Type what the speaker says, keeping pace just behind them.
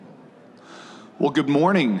Well, good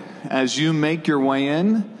morning. As you make your way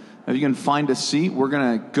in, if you can find a seat, we're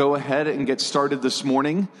going to go ahead and get started this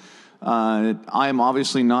morning. I am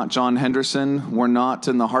obviously not John Henderson. We're not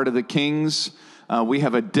in the Heart of the Kings. We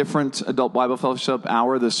have a different Adult Bible Fellowship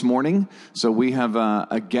hour this morning. So we have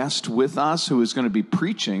a guest with us who is going to be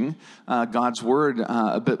preaching God's Word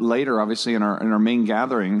a bit later, obviously, in our main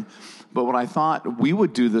gathering. But what I thought we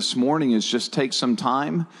would do this morning is just take some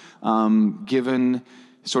time, given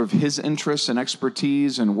sort of his interests and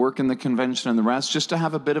expertise and work in the convention and the rest, just to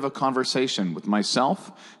have a bit of a conversation with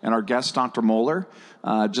myself and our guest, Dr. Moeller.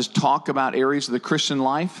 Just talk about areas of the Christian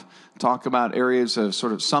life, talk about areas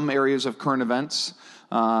of some areas of current events,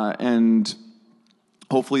 and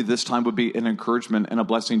hopefully this time would be an encouragement and a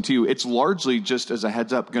blessing to you. It's largely, just as a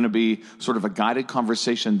heads up, going to be sort of a guided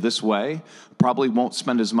conversation this way. Probably won't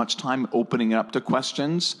spend as much time opening up to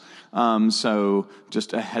questions. So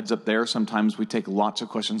just a heads up there. Sometimes we take lots of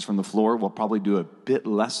questions from the floor. We'll probably do a bit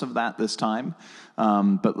less of that this time.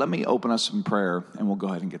 But let me open us in prayer, and we'll go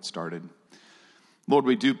ahead and get started. Lord,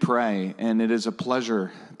 we do pray, and it is a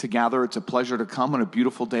pleasure to gather. It's a pleasure to come on a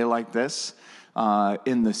beautiful day like this.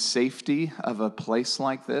 In the safety of a place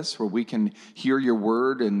like this where we can hear your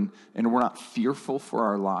word and we're not fearful for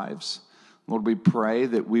our lives. Lord, we pray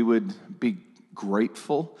that we would be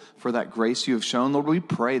grateful for that grace you have shown. Lord, we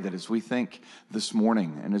pray that as we think this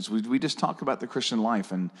morning and as we just talk about the Christian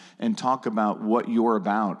life and talk about what you're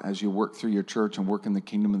about as you work through your church and work in the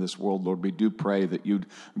kingdom of this world, Lord, we do pray that you'd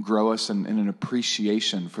grow us in an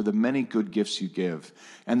appreciation for the many good gifts you give,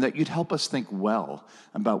 and that you'd help us think well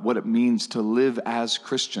about what it means to live as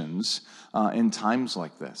Christians in times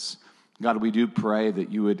like this. God, we do pray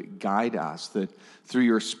that you would guide us, that through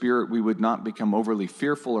your Spirit we would not become overly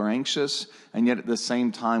fearful or anxious, and yet at the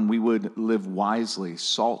same time we would live wisely,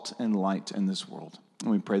 salt and light in this world.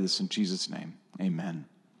 And we pray this in Jesus' name. Amen.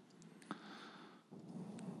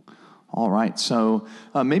 All right, so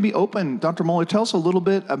maybe Dr. Moeller, tell us a little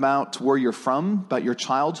bit about where you're from, about your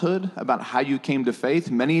childhood, about how you came to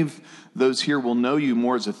faith. Many of those here will know you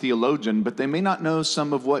more as a theologian, but they may not know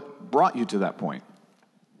some of what brought you to that point.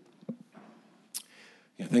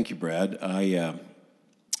 Yeah, thank you, Brad. I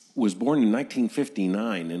was born in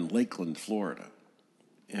 1959 in Lakeland, Florida.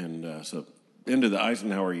 And so into the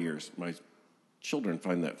Eisenhower years. My children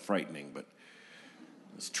find that frightening, but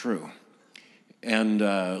it's true. And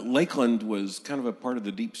Lakeland was kind of a part of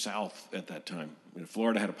the Deep South at that time.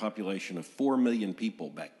 Florida had a population of 4 million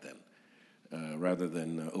people back then, rather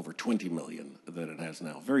than over 20 million that it has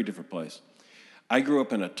now. Very different place. I grew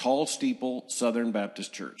up in a tall steeple Southern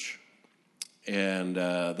Baptist church. And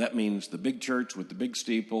that means the big church with the big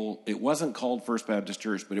steeple. It wasn't called First Baptist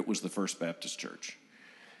Church, but it was the First Baptist Church.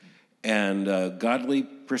 And godly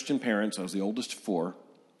Christian parents. I was the oldest of 4.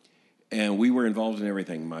 And we were involved in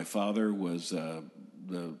everything. My father was the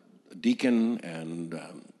deacon and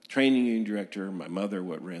training union director. My mother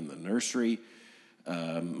ran the nursery.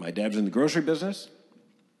 My dad was in the grocery business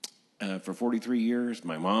for 43 years.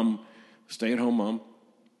 My mom, stay-at-home mom,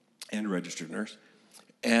 and a registered nurse.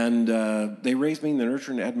 And they raised me in the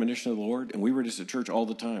nurture and admonition of the Lord, and we were just at church all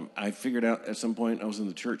the time. I figured out at some point I was in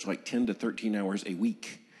the church like 10 to 13 hours a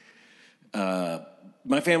week.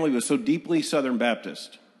 My family was so deeply Southern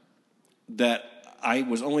Baptist that I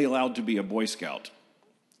was only allowed to be a Boy Scout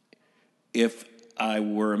if I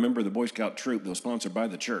were a member of the Boy Scout troop that was sponsored by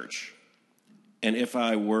the church, and if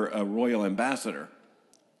I were a Royal Ambassador,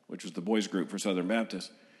 which was the boys group for Southern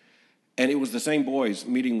Baptists. And it was the same boys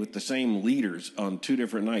meeting with the same leaders on 2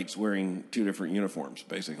 different nights wearing 2 different uniforms,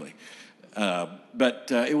 basically. But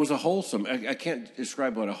it was a wholesome, I can't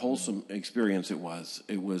describe what a wholesome experience it was.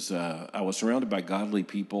 It was, I was surrounded by godly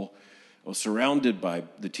people. I was surrounded by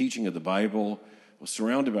the teaching of the Bible. I was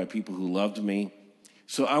surrounded by people who loved me.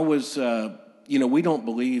 So I was, we don't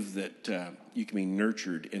believe that you can be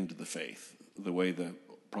nurtured into the faith the way the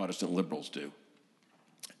Protestant liberals do.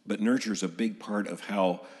 But nurture is a big part of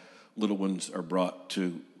how little ones are brought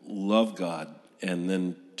to love God and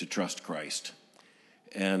then to trust Christ.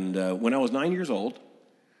 And when I was 9 years old,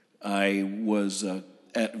 I was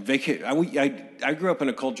at vacation. I grew up in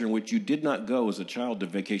a culture in which you did not go as a child to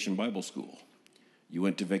Vacation Bible School. You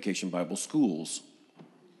went to Vacation Bible Schools.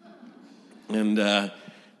 And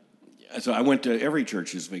so I went to every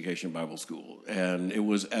church's Vacation Bible School. And it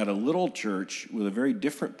was at a little church with a very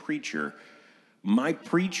different preacher. My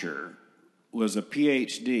preacher was a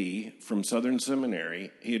PhD from Southern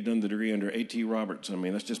Seminary. He had done the degree under A.T. Robertson. I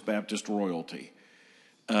mean, that's just Baptist royalty.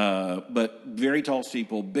 But very tall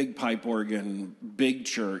steeple, big pipe organ, big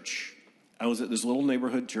church. I was at this little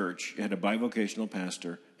neighborhood church. It had a bivocational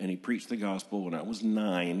pastor, and he preached the gospel when I was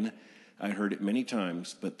 9. I heard it many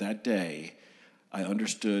times, but that day I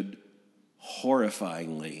understood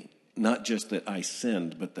horrifyingly, not just that I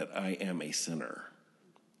sinned, but that I am a sinner.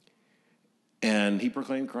 And he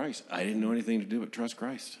proclaimed Christ. I didn't know anything to do but trust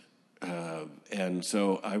Christ. And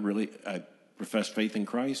so I professed faith in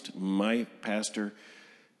Christ. My pastor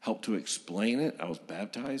helped to explain it. I was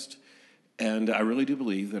baptized. And I really do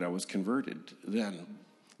believe that I was converted then.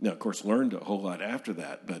 Now, of course, learned a whole lot after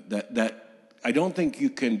that. But that I don't think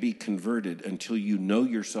you can be converted until you know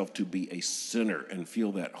yourself to be a sinner and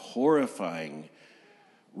feel that horrifying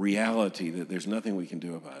reality that there's nothing we can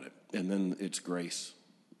do about it. And then it's grace.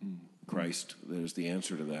 Christ, there's the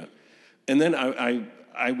answer to that. And then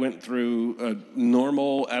I went through a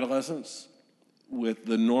normal adolescence with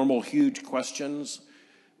the normal huge questions.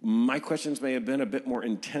 My questions may have been a bit more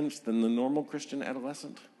intense than the normal Christian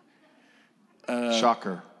adolescent.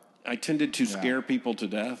 Shocker. I tended to scare people to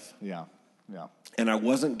death. Yeah. And I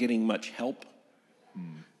wasn't getting much help.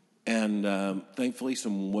 And thankfully,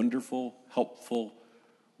 some wonderful, helpful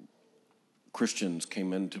Christians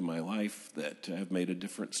came into my life that have made a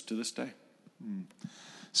difference to this day.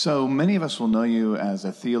 So many of us will know you as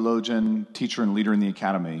a theologian, teacher, and leader in the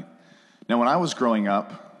academy. Now, when I was growing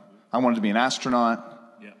up, I wanted to be an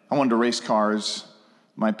astronaut. Yeah. I wanted to race cars.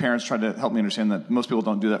 My parents tried to help me understand that most people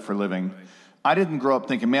don't do that for a living. Right. I didn't grow up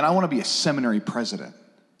thinking, man, I want to be a seminary president.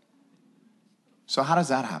 So how does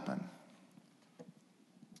that happen?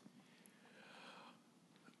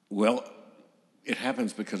 Well, it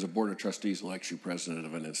happens because a board of trustees elects you president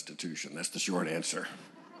of an institution. That's the short answer.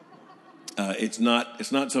 It's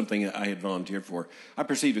not something I had volunteered for. I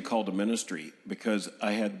perceived a call to ministry because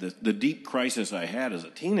I had the deep crisis I had as a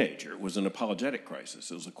teenager was an apologetic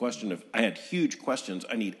crisis. It was a question of, I had huge questions.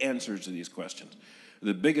 I need answers to these questions.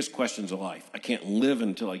 The biggest questions of life. I can't live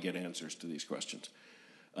until I get answers to these questions.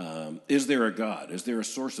 Is there a God? Is there a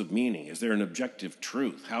source of meaning? Is there an objective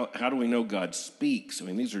truth? How do we know God speaks? I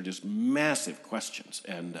mean, these are just massive questions.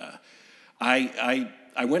 And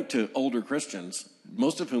I went to older Christians,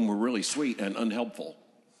 most of whom were really sweet and unhelpful.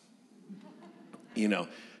 You know,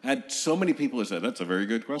 I had so many people who said, that's a very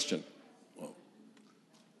good question. Well,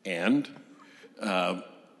 and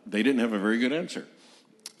they didn't have a very good answer.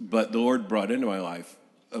 But the Lord brought into my life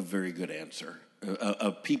a very good answer.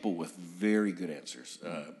 Of people with very good answers.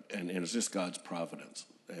 And it's just God's providence.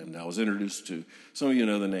 And I was introduced to, some of you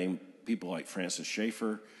know the name, people like Francis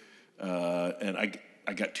Schaeffer. And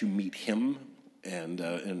I got to meet him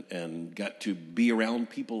and got to be around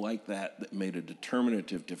people like that made a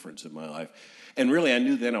determinative difference in my life. And really, I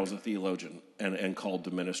knew then I was a theologian and called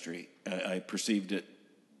to ministry. I perceived it,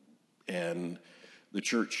 and the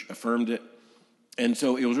church affirmed it. And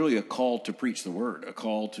so it was really a call to preach the word, a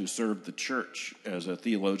call to serve the church as a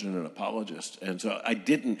theologian and apologist. And so I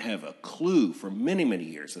didn't have a clue for many, many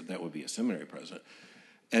years that would be a seminary president.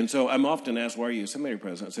 And so I'm often asked, why are you a seminary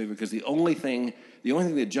president? I say, because the only thing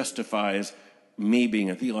that justifies me being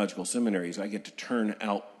a theological seminary is I get to turn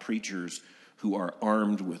out preachers who are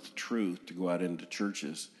armed with truth to go out into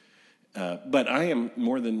churches. But I am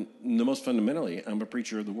most fundamentally, I'm a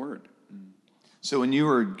preacher of the word. So when you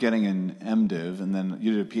were getting an MDiv and then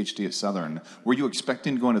you did a PhD at Southern, were you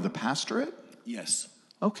expecting to go into the pastorate? Yes.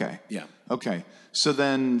 Okay. Yeah. Okay. So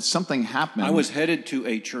then something happened. I was headed to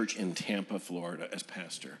a church in Tampa, Florida as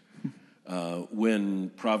pastor when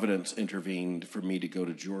Providence intervened for me to go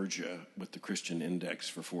to Georgia with the Christian Index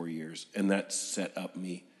for 4 years. And that set up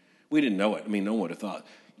me. We didn't know it. I mean, no one would have thought.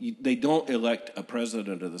 They don't elect a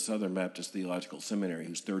president of the Southern Baptist Theological Seminary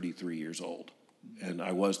who's 33 years old. And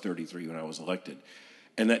I was 33 when I was elected.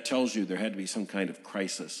 And that tells you there had to be some kind of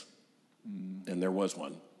crisis. And there was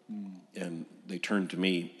one. And they turned to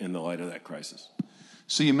me in the light of that crisis.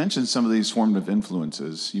 So you mentioned some of these formative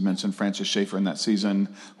influences. You mentioned Francis Schaeffer in that season.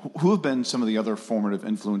 Who have been some of the other formative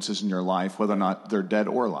influences in your life, whether or not they're dead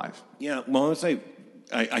or alive? Yeah, well, I would say,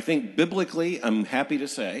 I think biblically, I'm happy to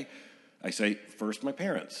say, I say first my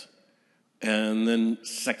parents. And then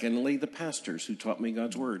secondly, the pastors who taught me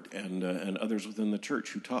God's word and others within the church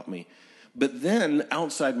who taught me. But then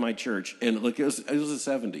outside my church, and look, it was the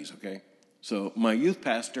 70s, okay? So my youth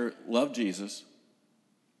pastor loved Jesus,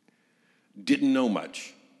 didn't know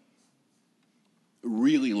much,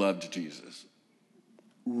 really loved Jesus,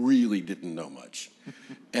 really didn't know much.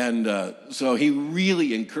 And so he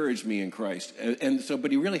really encouraged me in Christ. But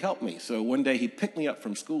he really helped me. So one day he picked me up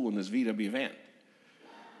from school in this VW van.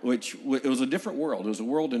 It was a different world. It was a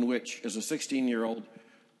world in which, as a 16-year-old,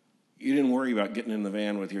 you didn't worry about getting in the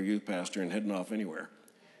van with your youth pastor and heading off anywhere.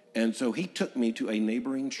 And so he took me to a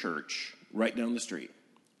neighboring church right down the street.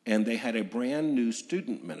 And they had a brand new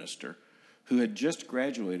student minister who had just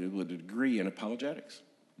graduated with a degree in apologetics.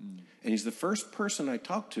 And he's the first person I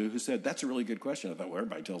talked to who said, that's a really good question. I thought, well,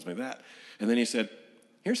 everybody tells me that. And then he said,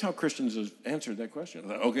 here's how Christians have answered that question. I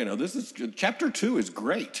thought, okay, now this is good. Chapter 2 is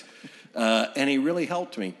great. And he really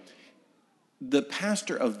helped me. The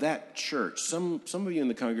pastor of that church, some of you in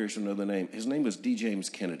the congregation know the name. His name was D. James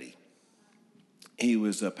Kennedy. He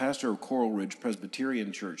was a pastor of Coral Ridge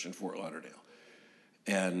Presbyterian Church in Fort Lauderdale.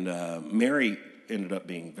 And Mary ended up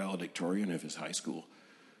being valedictorian of his high school.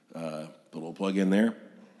 Put a little plug in there.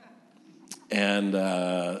 And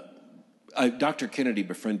Dr. Kennedy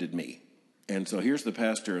befriended me. And so here's the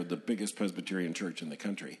pastor of the biggest Presbyterian church in the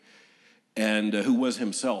country, and who was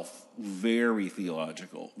himself very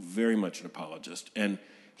theological, very much an apologist. And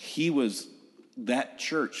that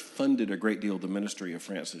church funded a great deal of the ministry of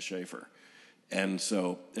Francis Schaeffer. And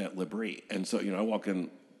so at L'Abri. And so, I walk in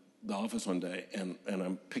the office one day, and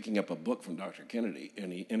I'm picking up a book from Dr. Kennedy,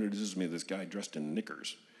 and he introduces me to this guy dressed in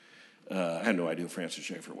knickers. I had no idea who Francis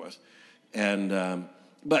Schaeffer was.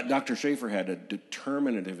 But Dr. Schaeffer had a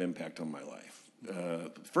determinative impact on my life.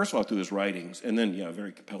 First of all, through his writings, and then, a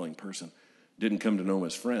very compelling person. Didn't come to know him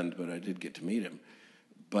as friend, but I did get to meet him.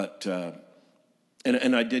 But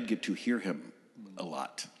and I did get to hear him a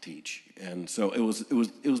lot teach. And so it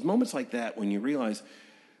was moments like that when you realize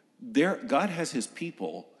God has his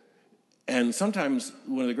people, and sometimes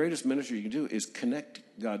one of the greatest ministry you can do is connect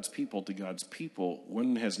God's people to God's people.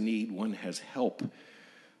 One has need, one has help.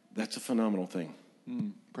 That's a phenomenal thing.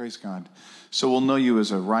 Praise God. So we'll know you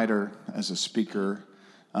as a writer, as a speaker,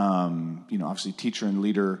 obviously teacher and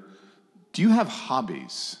leader. Do you have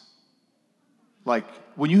hobbies? Like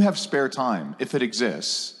when you have spare time, if it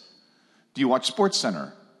exists, do you watch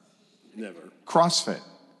SportsCenter? Never. CrossFit?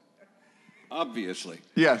 Obviously.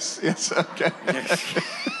 Yes, okay. Yes.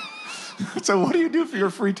 So what do you do for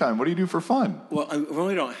your free time? What do you do for fun? Well, I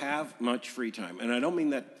really don't have much free time. And I don't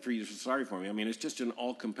mean that for you to feel sorry for me. I mean, it's just an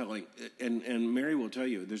all-compelling. And Mary will tell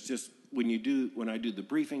you, there's just, when I do the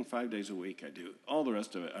briefing 5 days a week, I do all the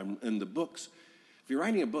rest of it. And the books, if you're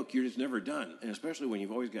writing a book, you're just never done. And especially when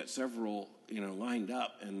you've always got several, lined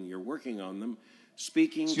up and you're working on them,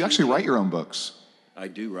 speaking. So you actually write your own books? I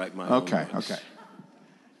do write my own books. Okay.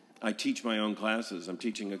 I teach my own classes. I'm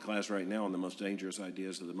teaching a class right now on the most dangerous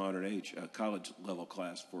ideas of the modern age, a college-level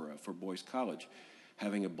class for boys' college.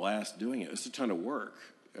 Having a blast doing it. It's a ton of work.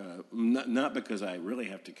 Not because I really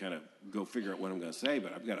have to kind of go figure out what I'm going to say,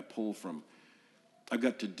 but I've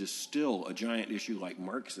got to distill a giant issue like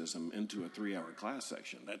Marxism into a 3-hour class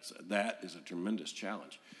section. That is a tremendous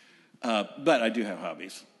challenge. But I do have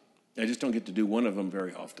hobbies. I just don't get to do one of them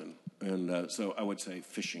very often. And so I would say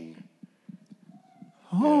fishing.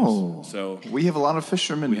 Oh, yes. So we have a lot of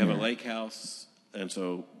fishermen here. We have a lake house, and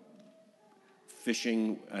so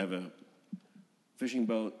fishing, I have a fishing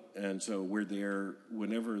boat, and so we're there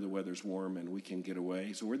whenever the weather's warm and we can get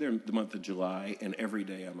away. So we're there the month of July, and every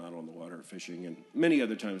day I'm out on the water fishing, and many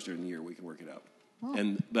other times during the year we can work it out.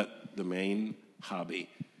 Oh. But the main hobby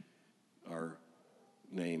are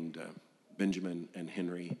named Benjamin and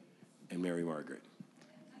Henry and Mary Margaret.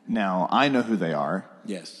 Now, I know who they are.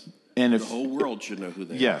 Yes. And the whole world should know who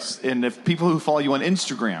they are. Yes, and if people who follow you on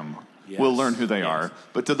Instagram will learn who they are.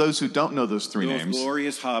 But to those who don't know those three names. The most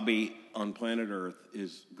glorious hobby on planet Earth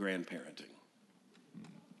is grandparenting.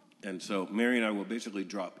 And so Mary and I will basically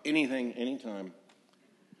drop anything, anytime,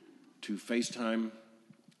 to FaceTime,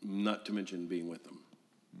 not to mention being with them.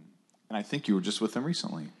 And I think you were just with them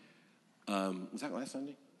recently. Was that last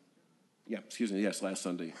Sunday? Yeah, excuse me. Yes, last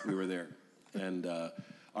Sunday we were there. And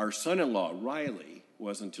our son-in-law, Riley,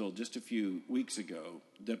 was until just a few weeks ago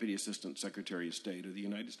Deputy Assistant Secretary of State of the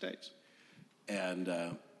United States. And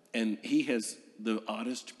he has the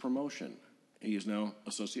oddest promotion. He is now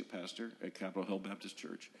associate pastor at Capitol Hill Baptist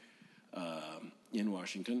Church in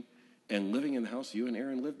Washington, and living in the house you and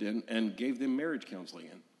Aaron lived in and gave them marriage counseling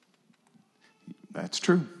in. That's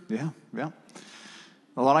true. Yeah.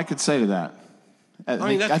 A lot I could say to that.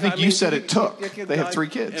 I think you said it took. They have 3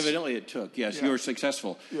 kids. Evidently it took. Yes, yeah. You were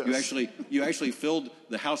successful. Yes. You actually filled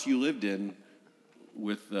the house you lived in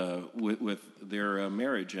with their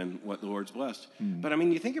marriage and what the Lord's blessed. Mm. But I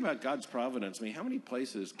mean, you think about God's providence. I mean, how many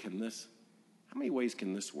ways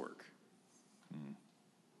can this work? Mm.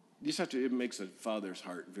 You just have to. It makes a father's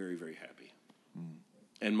heart very, very happy. Mm.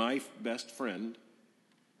 And my best friend,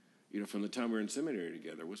 from the time we were in seminary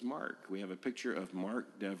together, was Mark. We have a picture of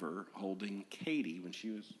Mark Dever holding Katie when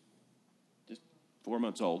she was just 4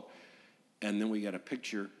 months old. And then we got a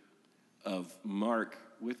picture of Mark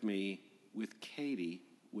with me, with Katie,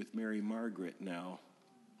 with Mary Margaret now.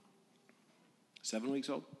 7 weeks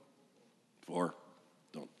old? 4.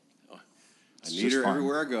 I need her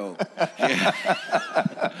everywhere I go.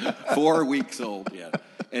 4 weeks old, yeah.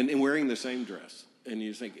 and wearing the same dress. And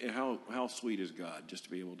you think, how sweet is God just to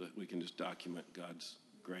be able to, we can just document God's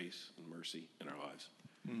grace and mercy in our lives.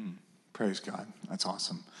 Praise God. That's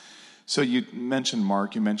awesome. So you mentioned,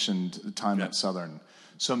 Mark, you mentioned the time at Southern.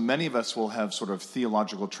 So many of us will have sort of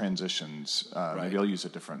theological transitions. Maybe I'll use a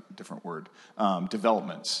different word.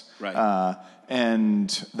 Developments. Right. And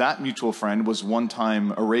that mutual friend was one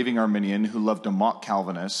time a raving Arminian who loved to mock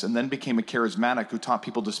Calvinists and then became a charismatic who taught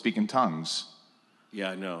people to speak in tongues.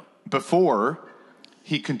 Yeah, I know. Before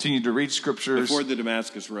he continued to read scriptures. Before the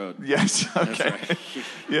Damascus Road. Yes. Okay. That's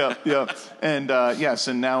right. Yeah. And yes,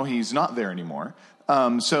 and now he's not there anymore.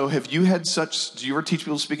 So have you had do you ever teach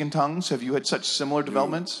people to speak in tongues? Have you had such similar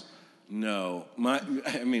developments? No. My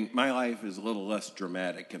life is a little less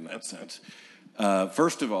dramatic in that sense.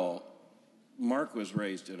 First of all, Mark was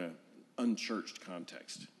raised in an unchurched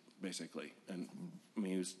context, basically. And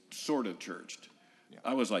he was sort of churched. Yeah.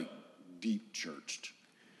 I was like deep churched.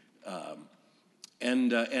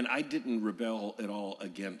 And I didn't rebel at all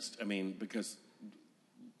against, because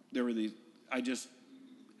there were the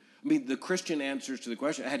Christian answers to the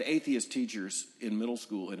question. I had atheist teachers in middle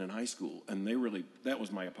school and in high school, and that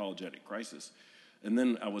was my apologetic crisis. And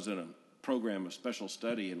then I was in a program of special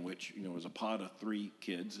study in which, it was a pod of 3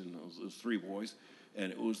 kids, and it was 3 boys,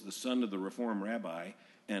 and it was the son of the Reform rabbi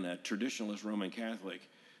and a traditionalist Roman Catholic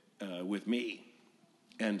with me.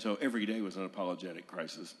 And so every day was an apologetic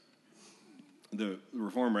crisis. The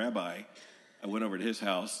Reform rabbi, I went over to his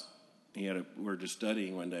house. We were just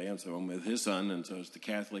studying one day, and so I'm with his son, and so it's the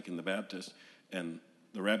Catholic and the Baptist and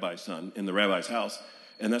the rabbi's son in the rabbi's house.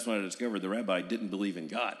 And that's when I discovered the rabbi didn't believe in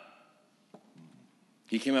God.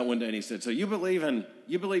 He came out one day and he said, "So you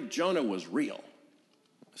believe Jonah was real?"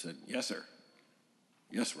 I said, "Yes, sir.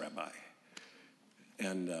 Yes, Rabbi."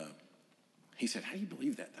 And he said, "How do you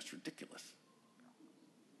believe that? That's ridiculous."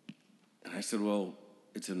 And I said, "Well,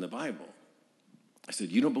 it's in the Bible." I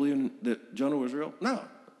said, "You don't believe that Jonah was real?" "No,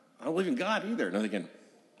 I don't believe in God either." And I'm thinking,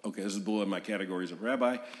 okay, this is below my categories of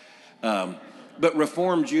rabbi. But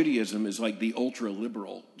Reform Judaism is like the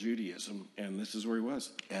ultra-liberal Judaism, and this is where he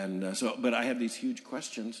was. And but I had these huge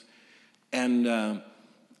questions. And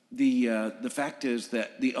the fact is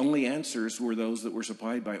that the only answers were those that were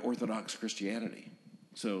supplied by Orthodox Christianity.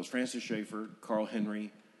 So it was Francis Schaeffer, Carl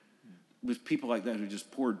Henry, with people like that who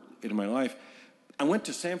just poured into my life. I went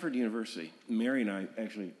to Samford University. Mary and I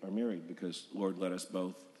actually are married because Lord led us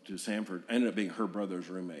both to Samford. I ended up being her brother's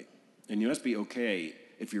roommate. And you must be okay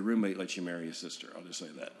if your roommate lets you marry a sister. I'll just say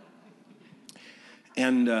that.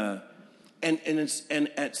 And at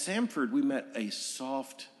Samford, we met a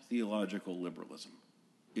soft theological liberalism.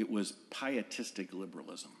 It was pietistic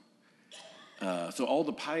liberalism. So all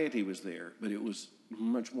the piety was there, but it was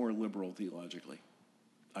much more liberal theologically.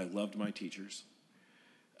 I loved my teachers.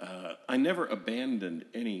 I never abandoned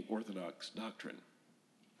any Orthodox doctrine,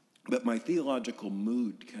 but my theological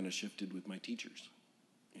mood kind of shifted with my teachers,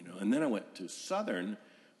 And then I went to Southern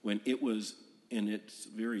when it was in its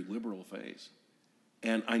very liberal phase,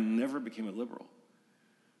 and I never became a liberal.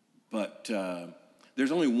 But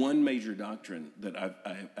there's only one major doctrine that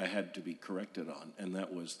I had to be corrected on, and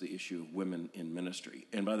that was the issue of women in ministry.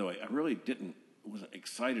 And by the way, I really wasn't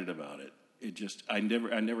excited about it. I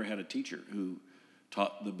never had a teacher who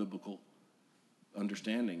taught the biblical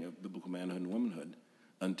understanding of biblical manhood and womanhood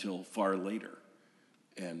until far later.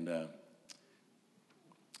 And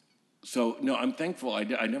so, no, I'm thankful I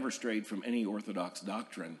never strayed from any Orthodox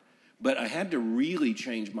doctrine, but I had to really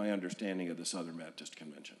change my understanding of the Southern Baptist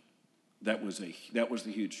Convention. That was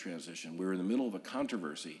the huge transition. We were in the middle of a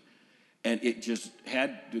controversy, and it just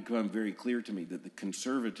had become very clear to me that the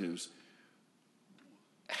conservatives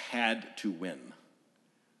had to win.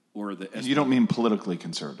 And you don't mean politically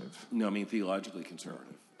conservative? No, I mean theologically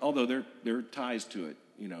conservative. Although there are ties to it.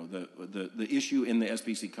 The issue in the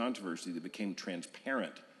SBC controversy that became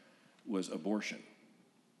transparent was abortion.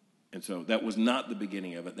 And so that was not the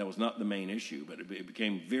beginning of it. That was not the main issue, but it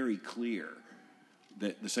became very clear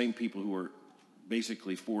that the same people who were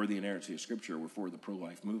basically for the inerrancy of Scripture were for the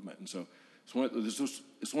pro-life movement. And so it's one of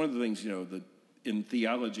the things, that in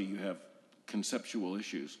theology you have conceptual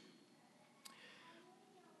issues.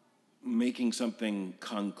 Making something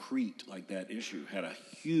concrete like that issue had a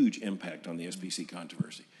huge impact on the SBC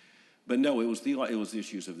controversy. But no, it was the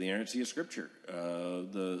issues of the inerrancy of Scripture,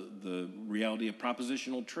 the reality of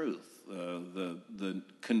propositional truth, the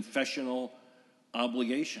confessional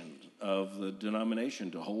obligation of the denomination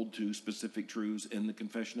to hold to specific truths in the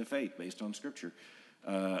confession of faith based on Scripture.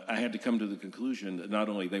 I had to come to the conclusion that not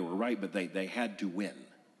only they were right, but they had to win.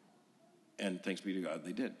 And thanks be to God,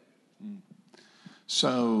 they did.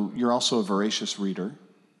 So you're also a voracious reader.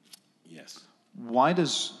 Yes. Why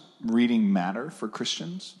does reading matter for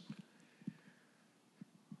Christians?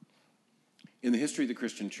 In the history of the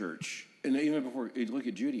Christian church, and even before you look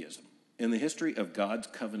at Judaism, in the history of God's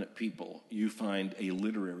covenant people, you find a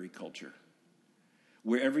literary culture.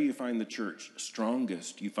 Wherever you find the church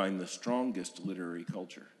strongest, you find the strongest literary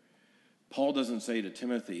culture. Paul doesn't say to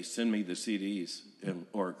Timothy, send me the CDs,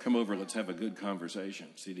 or come over, let's have a good conversation.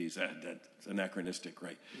 CDs, that's anachronistic,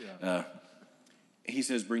 right? Yeah. He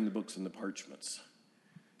says, bring the books and the parchments.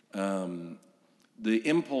 The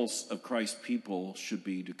impulse of Christ's people should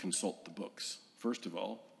be to consult the books. First of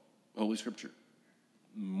all, Holy Scripture,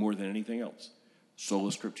 more than anything else.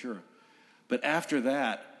 Sola Scriptura. But after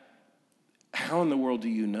that, how in the world do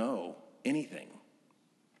you know anything?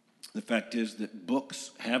 The fact is that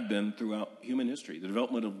books have been throughout human history. The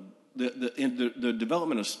development of the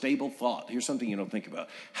development of stable thought. Here's something you don't think about.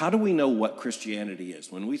 How do we know what Christianity is?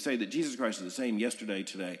 When we say that Jesus Christ is the same yesterday,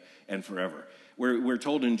 today, and forever, we're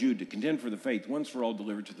told in Jude to contend for the faith once for all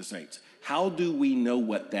delivered to the saints. How do we know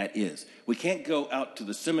what that is? We can't go out to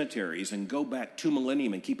the cemeteries and go back 2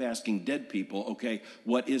 millennium and keep asking dead people, okay,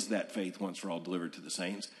 what is that faith once for all delivered to the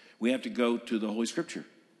saints? We have to go to the Holy Scripture,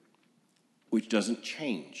 which doesn't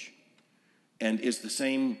change, and is the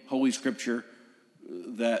same Holy Scripture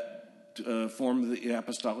that formed the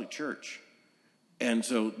apostolic church. And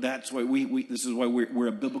so that's why this is why we're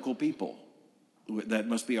a biblical people. That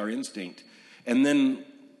must be our instinct. And then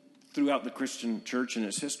throughout the Christian church and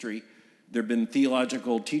its history, there have been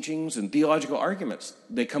theological teachings and theological arguments.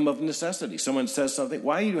 They come of necessity. Someone says something.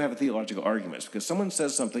 Why do you have a theological argument? Because someone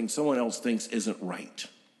says something someone else thinks isn't right.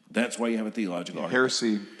 That's why you have a theological argument.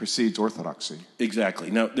 Heresy precedes orthodoxy.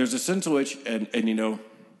 Exactly. Now, there's a sense in which, and you know,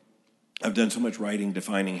 I've done so much writing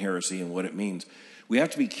defining heresy and what it means. We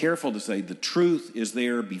have to be careful to say the truth is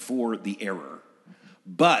there before the error.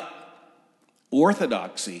 But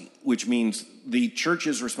orthodoxy, which means the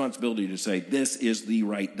church's responsibility to say this is the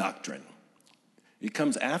right doctrine, it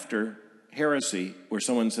comes after heresy where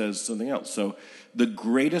someone says something else. So the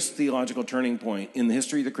greatest theological turning point in the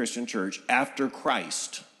history of the Christian church after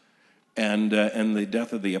Christ and the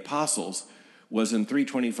death of the apostles was in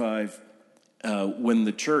 325 when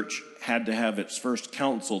the church had to have its first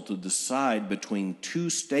council to decide between two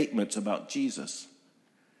statements about Jesus.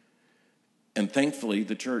 And thankfully,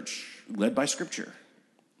 the church, led by Scripture,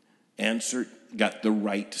 got the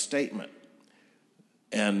right statement.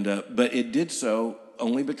 And but it did so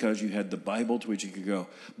only because you had the Bible to which you could go.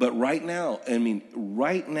 But right now,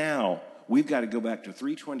 we've got to go back to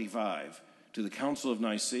 325, to the Council of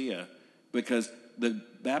Nicaea, because the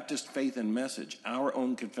Baptist faith and message, our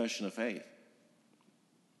own confession of faith,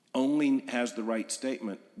 only has the right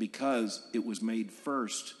statement because it was made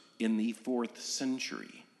first in the 4th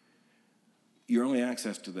century. Your only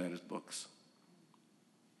access to that is books.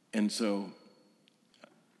 And so,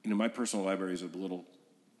 you know, my personal library is a little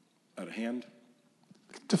out of hand.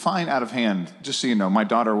 Define out of hand, just so you know. My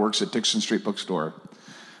daughter works at Dixon Street Bookstore,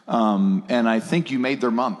 and I think you made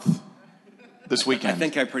their month this weekend. I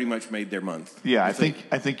think I pretty much made their month. Yeah, I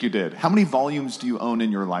think you did. How many volumes do you own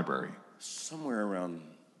in your library? Somewhere around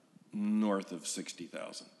north of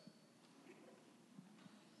 60,000.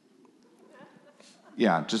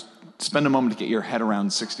 Yeah, just spend a moment to get your head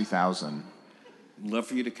around 60,000. Love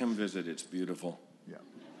for you to come visit. It's beautiful. Yeah.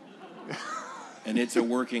 And it's a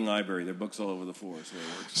working library. There are books all over the floor, so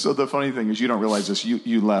it works. So the funny thing is, you don't realize this.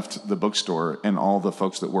 You left the bookstore, and all the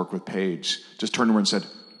folks that work with Paige just turned over and said,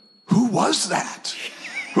 "Who was that?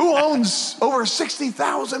 Who owns over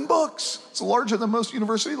 60,000 books? It's larger than most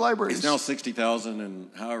university libraries." It's now 60,000, and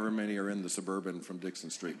however many are in the Suburban from Dixon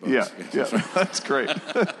Street books. Yeah, that's great.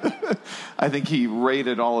 I think he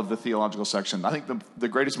rated all of the theological section. I think the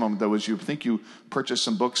greatest moment, though, was you purchased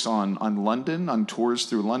some books on London, on tours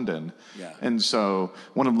through London. Yeah. And so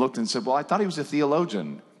one of them looked and said, well, I thought he was a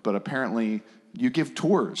theologian, but apparently you give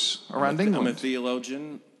tours around England. I'm a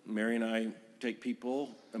theologian. Mary and I take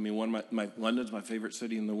people. I mean, London's my favorite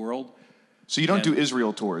city in the world. So you don't do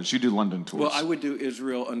Israel tours, you do London tours. Well, I would do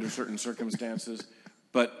Israel under certain circumstances,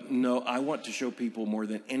 but no, I want to show people more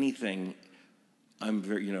than anything. I'm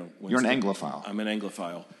very, you're an Anglophile. I'm an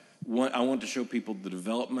Anglophile. I want to show people the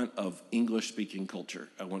development of English-speaking culture.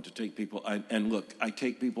 I want to take people, I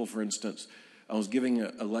take people, for instance, I was giving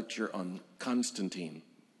a lecture on Constantine,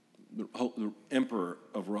 the emperor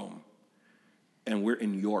of Rome, and we're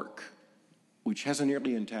in York, which has a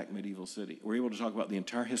nearly intact medieval city. We're able to talk about the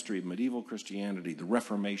entire history of medieval Christianity, the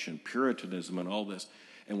Reformation, Puritanism, and all this.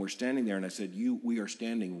 And we're standing there, and I said, we are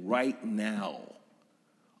standing right now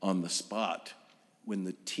on the spot when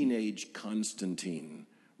the teenage Constantine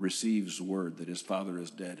receives word that his father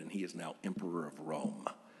is dead and he is now emperor of Rome.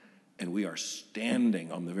 and we are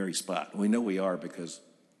standing on the very spot. We know we are because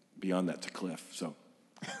beyond that's a cliff. So,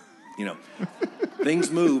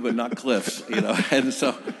 things move, but not cliffs, And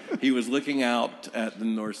so he was looking out at the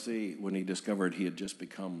North Sea when he discovered he had just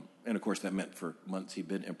become, and of course that meant for months he'd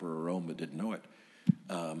been Emperor of Rome but didn't know it.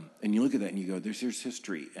 And you look at that and you go, there's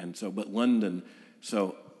history. And so, but London,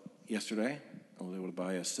 so yesterday I was able to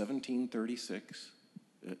buy a 1736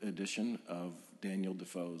 edition of Daniel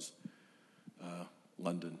Defoe's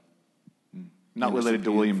London. Not related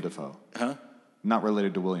to William Defoe. Huh? Not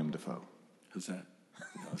related to William Defoe. Who's that?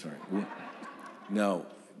 No, sorry. No,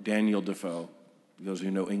 Daniel Defoe. Those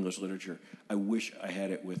who know English literature, I wish I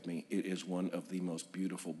had it with me. It is one of the most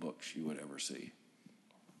beautiful books you would ever see.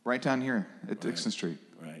 Right down here at Dixon Street.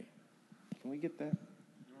 Right. Can we get that?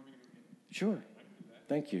 Sure.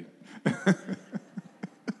 Thank you.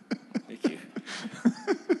 Thank you.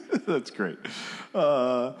 That's great.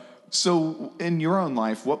 So in your own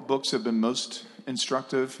life, what books have been most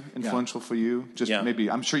instructive, influential for you? Maybe,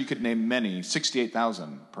 I'm sure you could name many,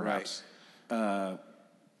 68,000 perhaps. Right.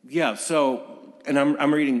 And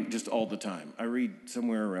I'm reading just all the time. I read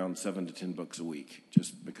somewhere around 7 to 10 books a week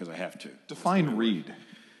just because I have to. Define read.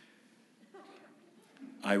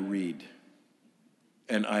 I read.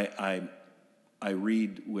 And I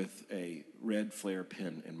read with a red flare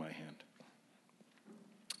pen in my hand.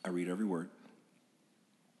 I read every word.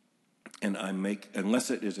 And I make,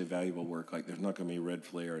 unless it is a valuable work, like there's not going to be red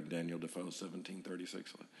flare in Daniel Defoe's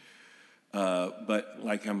 1736. But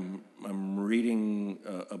like I'm reading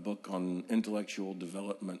a book on intellectual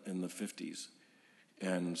development in the 50s.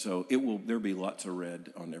 And so there'll be lots of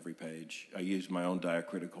red on every page. I use my own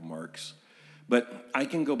diacritical marks. But I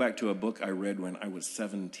can go back to a book I read when I was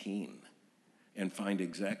 17 and find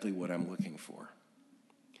exactly what I'm looking for.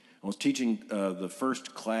 I was teaching the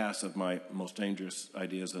first class of my most dangerous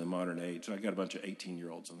ideas in the modern age. So I got a bunch of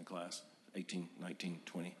 18-year-olds in the class, 18, 19,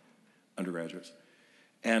 20 undergraduates.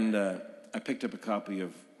 And I picked up a copy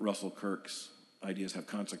of Russell Kirk's Ideas Have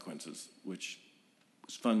Consequences, which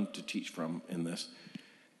was fun to teach from in this.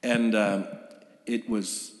 And it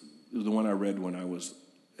was the one I read when I was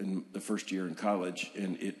in the first year in college,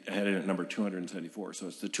 and it had it at number 274. So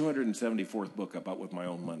it's the 274th book I bought with my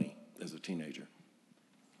own money as a teenager.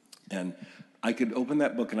 And I could open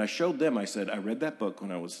that book, and I showed them, I said, I read that book when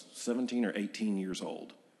I was 17 or 18 years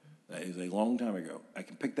old. That is a long time ago. I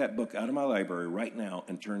can pick that book out of my library right now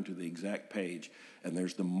and turn to the exact page, and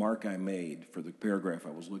there's the mark I made for the paragraph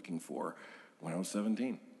I was looking for when I was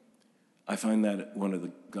 17. I find that one of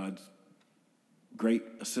God's great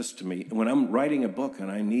assists to me. When I'm writing a book and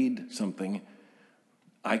I need something,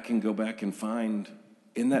 I can go back and find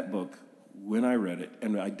in that book when I read it,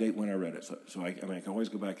 and I date when I read it. So I can always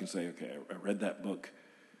go back and say, okay, I read that book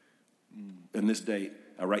in this date.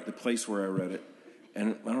 I write the place where I read it.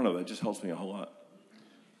 And I don't know, that just helps me a whole lot.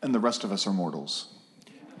 And the rest of us are mortals.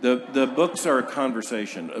 The books are a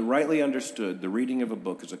conversation. Rightly understood, the reading of a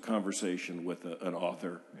book is a conversation with an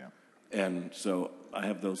author. Yeah. And so I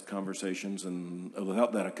have those conversations, and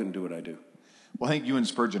without that, I couldn't do what I do. Well, I think you and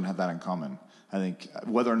Spurgeon have that in common. I think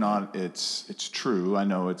whether or not it's true, I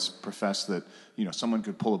know it's professed that someone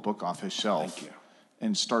could pull a book off his shelf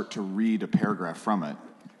and start to read a paragraph from it,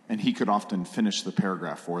 and he could often finish the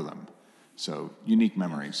paragraph for them. So unique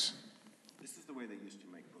memories. This is the way they used to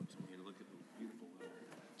make books. I mean, you look at the beautiful little.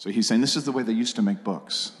 So he's saying this is the way they used to make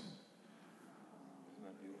books. Isn't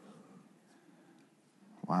that beautiful?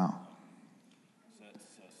 Wow. So that's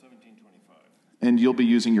 1725. And you'll be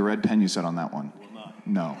using your red pen, you said, on that one? Will not.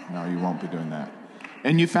 No, you won't be doing that.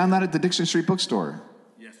 And you found that at the Dixon Street bookstore?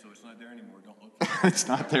 Yes, so it's not there anymore. Don't look. It's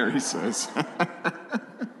not there, he says.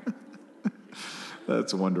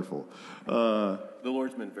 That's wonderful. The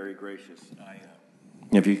Lord's been very gracious.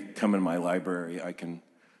 If you come in my library, I can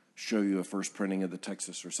show you a first printing of the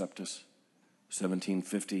Textus Receptus,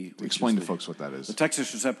 1750. Explain to folks what that is. The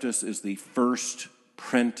Textus Receptus is the first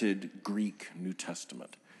printed Greek New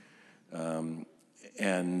Testament. And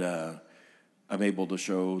I'm able to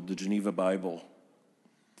show the Geneva Bible.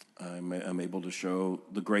 I'm able to show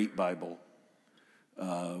the Great Bible.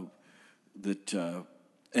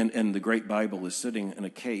 And the Great Bible is sitting in a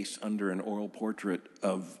case under an oil portrait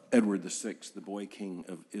of Edward VI, the boy king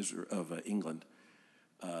of England,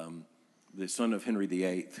 the son of Henry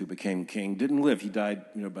VIII, who became king. Didn't live. He died,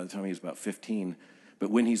 by the time he was about 15. But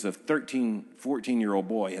when he's a 13, 14-year-old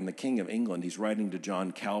boy and the king of England, he's writing to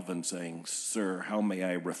John Calvin saying, "Sir, how may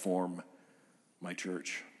I reform my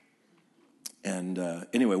church?" And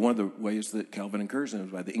anyway, one of the ways that Calvin encouraged him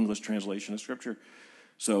is by the English translation of Scripture.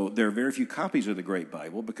 So there are very few copies of the Great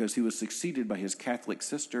Bible because he was succeeded by his Catholic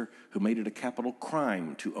sister who made it a capital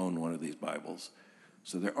crime to own one of these Bibles.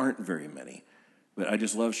 So there aren't very many. But I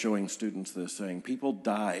just love showing students this, saying people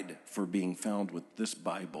died for being found with this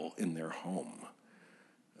Bible in their home.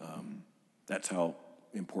 That's how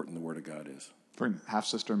important the Word of God is. For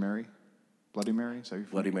half-sister Mary? Bloody Mary? Is that your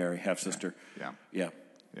Bloody Mary, half-sister. Yeah.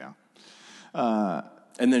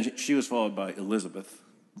 And then she was followed by Elizabeth.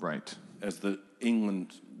 Right. As the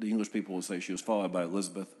English people will say, she was followed by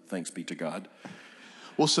Elizabeth, thanks be to God.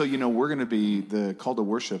 Well, so, we're going to be, the call to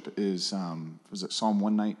worship is, was it Psalm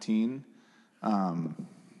 119?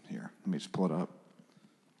 Here, let me just pull it up.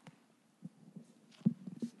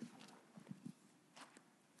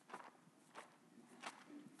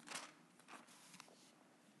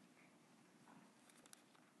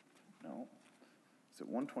 No. Is it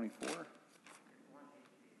 124?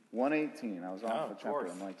 118. I was off the chapter.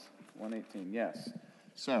 I'm like, 118, yes.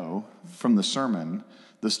 So, from the sermon,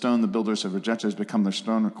 the stone the builders have rejected has become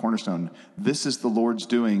the cornerstone. This is the Lord's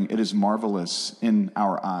doing. It is marvelous in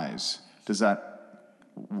our eyes.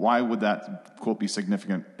 Why would that quote be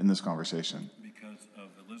significant in this conversation? Because of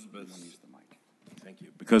Elizabeth's, thank you.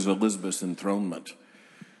 Because of Elizabeth's enthronement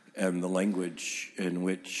and the language in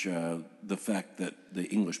which the fact that the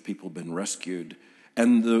English people have been rescued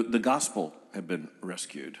and the gospel have been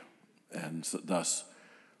rescued. And so, thus,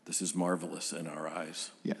 this is marvelous in our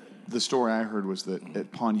eyes. Yeah. The story I heard was that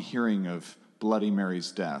upon hearing of Bloody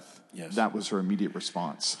Mary's death, that was her immediate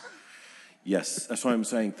response. Yes, that's why I'm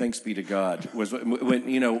saying thanks be to God. Was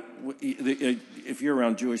when if you're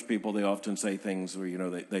around Jewish people, they often say things where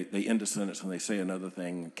they end a sentence and they say another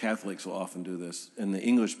thing. Catholics will often do this. And the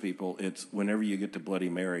English people, it's whenever you get to Bloody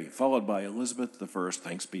Mary, followed by Elizabeth the First,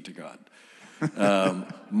 thanks be to God.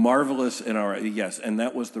 Marvelous in our and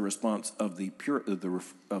that was the response of the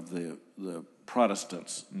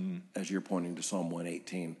Protestants, as you're pointing to Psalm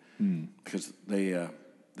 118, because they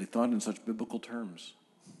thought in such biblical terms.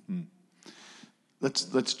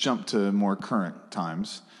 Let's jump to more current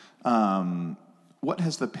times. What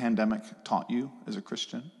has the pandemic taught you as a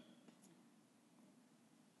Christian?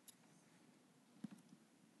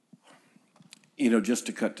 Just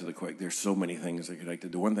to cut to the quick, there's so many things that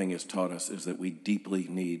connected. The one thing it's taught us is that we deeply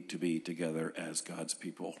need to be together as God's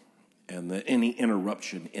people, and that any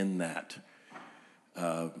interruption in that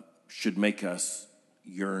should make us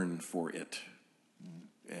yearn for it.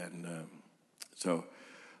 And so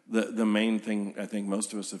the main thing I think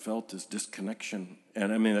most of us have felt is disconnection.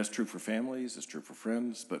 And I mean, that's true for families, it's true for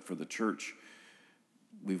friends, but for the church,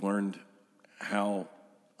 we've learned how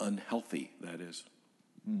unhealthy that is.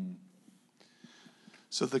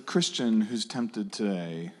 So the Christian who's tempted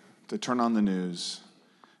today to turn on the news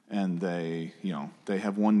and they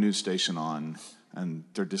have one news station on and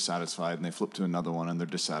they're dissatisfied, and they flip to another one and they're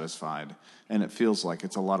dissatisfied, and it feels like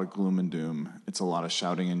it's a lot of gloom and doom. It's a lot of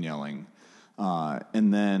shouting and yelling.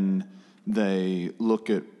 And then they look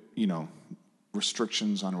at,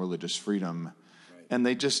 restrictions on religious freedom, and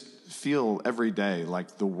they just feel every day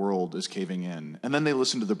like the world is caving in. And then they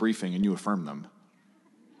listen to the briefing and you affirm them.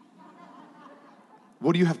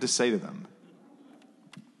 What do you have to say to them?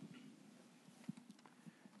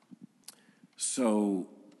 So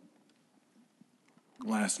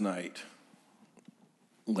last night,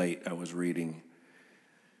 late, I was reading,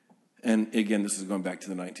 and again, this is going back to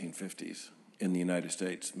the 1950s in the United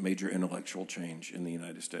States, major intellectual change in the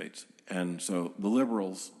United States. And so the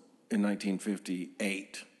liberals in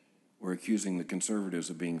 1958 were accusing the conservatives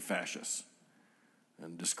of being fascists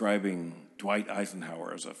and describing Dwight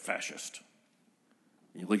Eisenhower as a fascist.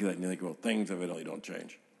 You look at that and you think, well, things evidently don't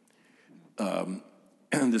change.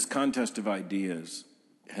 And this contest of ideas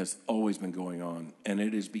has always been going on, and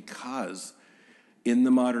it is because in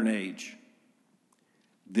the modern age,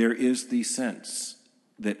 there is the sense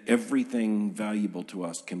that everything valuable to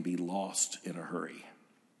us can be lost in a hurry.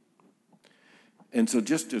 And so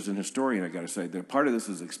just as an historian, I got to say that part of this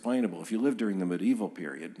is explainable. If you live during the medieval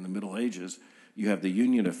period, in the Middle Ages, you have the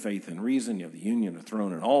union of faith and reason, you have the union of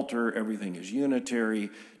throne and altar, everything is unitary.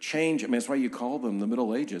 Change, I mean, that's why you call them the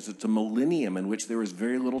Middle Ages. It's a millennium in which there is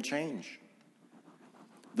very little change.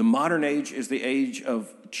 The modern age is the age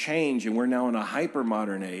of change, and we're now in a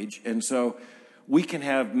hyper-modern age. And so we can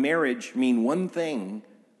have marriage mean one thing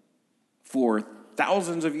for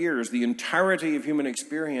thousands of years, the entirety of human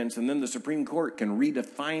experience, and then the Supreme Court can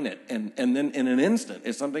redefine it, and then in an instant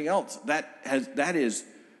it's something else. That is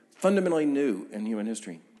fundamentally new in human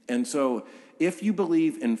history. And so if you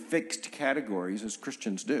believe in fixed categories, as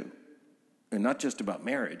Christians do, and not just about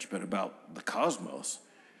marriage, but about the cosmos,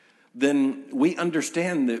 then we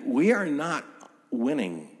understand that we are not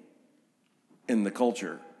winning in the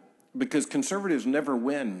culture, because conservatives never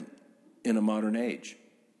win in a modern age.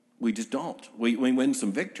 We just don't. We win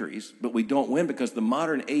some victories, but we don't win because the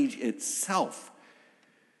modern age itself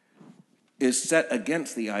is set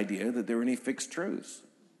against the idea that there are any fixed truths.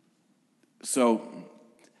 So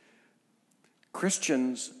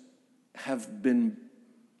Christians have been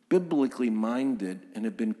biblically minded and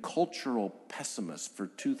have been cultural pessimists for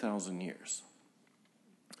 2,000 years,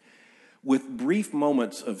 with brief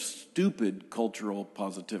moments of stupid cultural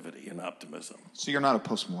positivity and optimism. So you're not a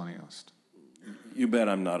postmillennialist? You bet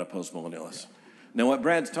I'm not a postmillennialist. Now, what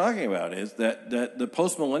Brad's talking about is that the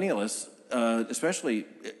postmillennialists, especially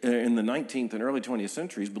in the 19th and early 20th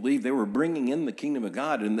centuries, believed they were bringing in the kingdom of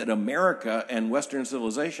God and that America and Western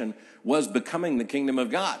civilization was becoming the kingdom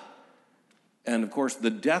of God. And, of course,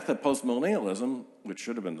 the death of postmillennialism, which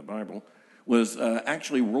should have been the Bible, was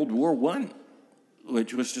actually World War I,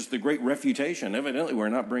 which was just the great refutation. Evidently, we're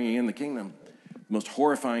not bringing in the kingdom. The most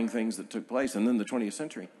horrifying things that took place, and then the 20th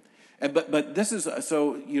century. But this is,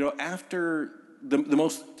 so, after the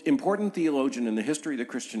most important theologian in the history of the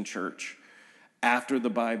Christian church after the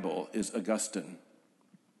Bible is Augustine,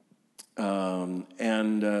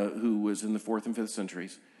 who was in the 4th and 5th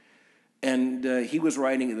centuries. And he was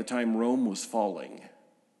writing at the time Rome was falling.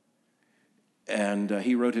 And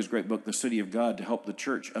he wrote his great book, The City of God, to help the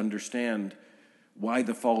church understand why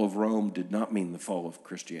the fall of Rome did not mean the fall of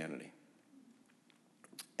Christianity.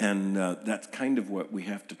 And that's kind of what we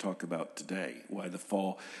have to talk about today, why the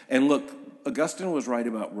fall. And look, Augustine was right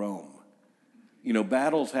about Rome.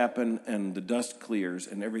 Battles happen and the dust clears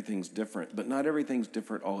and everything's different, but not everything's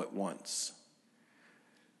different all at once.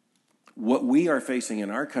 What we are facing in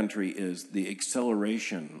our country is the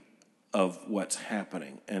acceleration of what's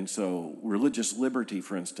happening. And so religious liberty,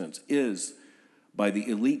 for instance, is, by the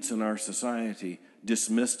elites in our society,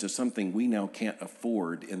 dismissed as something we now can't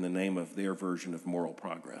afford in the name of their version of moral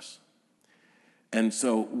progress. And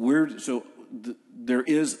so there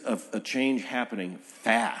is a change happening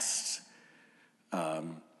fast. But,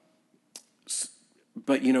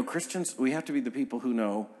 Christians, we have to be the people who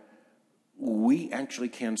know we actually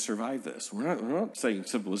can survive this. We're not saying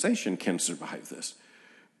civilization can survive this,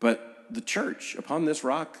 but the church, upon this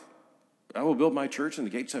rock, I will build my church, and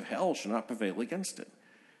the gates of hell shall not prevail against it.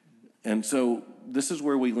 And so this is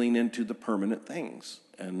where we lean into the permanent things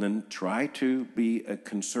and then try to be a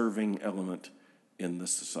conserving element in the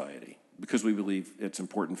society because we believe it's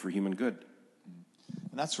important for human good.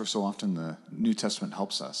 And that's where so often the New Testament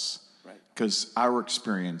helps us. Right. Because our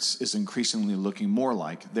experience is increasingly looking more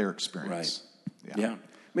like their experience. Right. Yeah.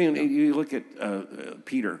 You look at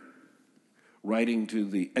Peter writing to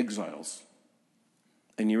the exiles,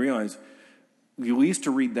 and you realize we used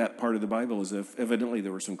to read that part of the Bible as if evidently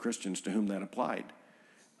there were some Christians to whom that applied.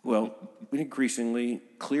 Well, it increasingly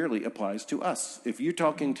clearly applies to us. If you're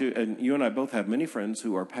talking to, and you and I both have many friends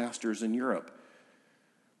who are pastors in Europe,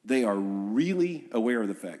 they are really aware of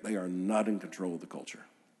the fact they are not in control of the culture.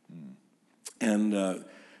 And,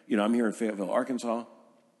 I'm here in Fayetteville, Arkansas.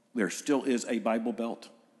 There still is a Bible Belt.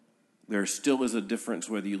 There still is a difference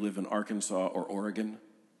whether you live in Arkansas or Oregon.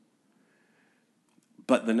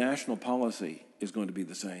 But the national policy is going to be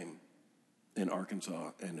the same in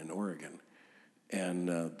Arkansas and in Oregon. And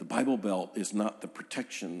the Bible Belt is not the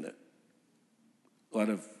protection that a lot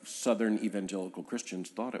of Southern evangelical Christians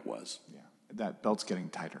thought it was. Yeah, that belt's getting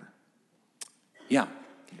tighter. Yeah.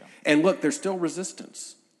 And look, there's still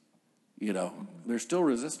resistance. There's still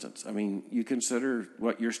resistance. You consider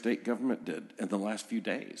what your state government did in the last few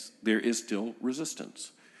days. There is still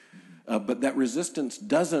resistance. But that resistance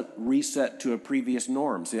doesn't reset to a previous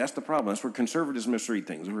norm. See, that's the problem. That's where conservatives misread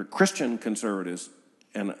things. We're Christian conservatives,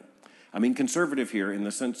 and I mean conservative here in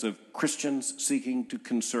the sense of Christians seeking to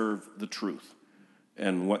conserve the truth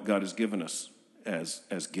and what God has given us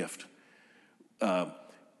as gift.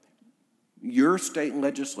 Your state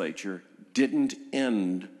legislature didn't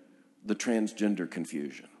end the transgender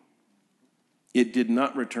confusion. It did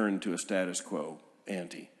not return to a status quo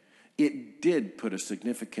ante. It did put a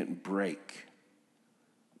significant break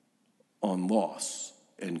on loss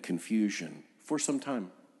and confusion for some time.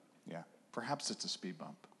 Yeah, perhaps it's a speed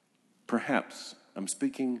bump. Perhaps. I'm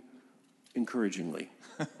speaking encouragingly.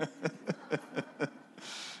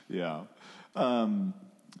 Yeah.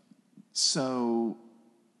 So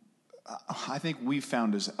I think we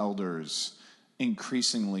found as elders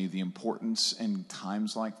increasingly the importance in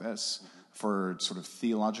times like this for sort of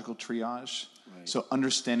theological triage. Right. So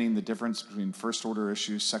understanding the difference between first order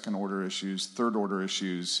issues, second order issues, third order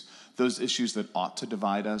issues, those issues that ought to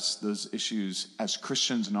divide us, those issues as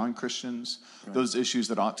Christians, non-Christians, right. Those issues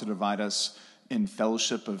that ought to divide us in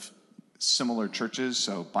fellowship of similar churches,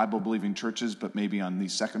 so Bible-believing churches, but maybe on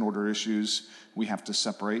these second-order issues, we have to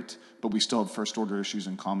separate, but we still have first-order issues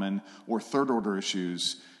in common, or third-order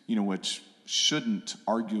issues, which shouldn't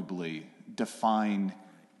arguably define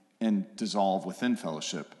and dissolve within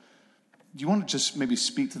fellowship. Do you want to just maybe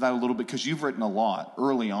speak to that a little bit? Because you've written a lot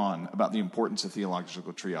early on about the importance of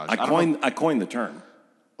theological triage. I coined the term.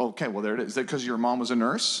 Okay, well, there it is. Is that because your mom was a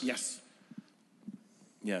nurse? Yes.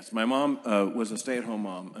 Yes, my mom was a stay-at-home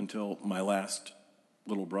mom until my last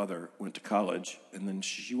little brother went to college, and then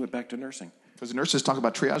she went back to nursing. Because nurses talk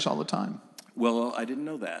about triage all the time. Well, I didn't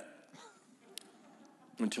know that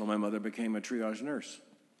until my mother became a triage nurse.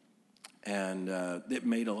 And it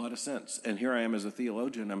made a lot of sense. And here I am as a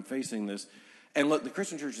theologian, I'm facing this. And look, the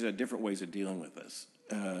Christian church has had different ways of dealing with this.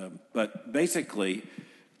 But basically,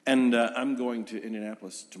 and I'm going to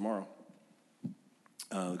Indianapolis tomorrow,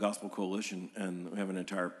 the Gospel Coalition, and we have an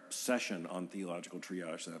entire session on theological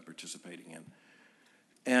triage that I'm participating in.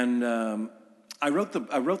 And I wrote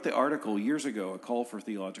the article years ago, A Call for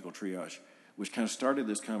Theological Triage, which kind of started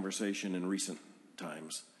this conversation in recent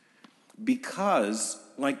times. Because,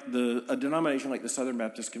 like a denomination like the Southern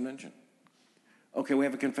Baptist Convention, okay, we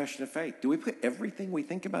have a confession of faith. Do we put everything we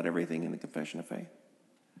think about everything in the confession of faith?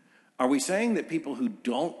 Are we saying that people who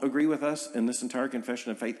don't agree with us in this entire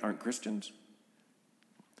confession of faith aren't Christians?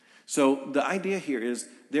 So the idea here is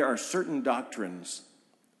there are certain doctrines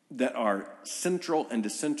that are central and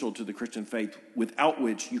essential to the Christian faith without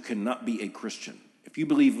which you cannot be a Christian. If you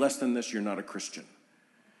believe less than this, you're not a Christian.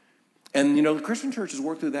 And, the Christian church has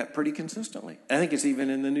worked through that pretty consistently. I think it's even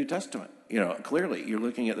in the New Testament. Clearly, you're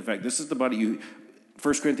looking at the fact, this is the body,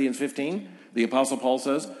 1 Corinthians 15, the Apostle Paul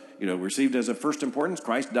says, received as of first importance,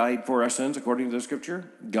 Christ died for our sins according to the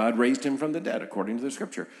Scripture. God raised him from the dead according to the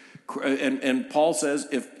Scripture. And Paul says,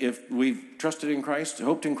 if we've trusted in Christ,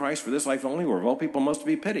 hoped in Christ for this life only, we're of all people most to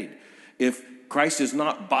be pitied. If Christ is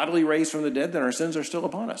not bodily raised from the dead, then our sins are still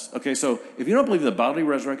upon us. Okay, so if you don't believe in the bodily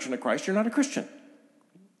resurrection of Christ, you're not a Christian.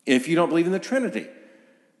 If you don't believe in the Trinity,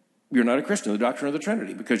 you're not a Christian, the doctrine of the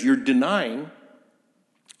Trinity, because you're denying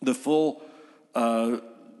the full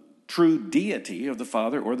true deity of the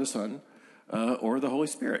Father or the Son or the Holy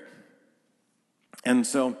Spirit. And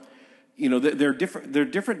so, there are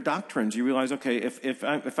different doctrines. You realize, okay,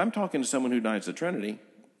 if I'm talking to someone who denies the Trinity,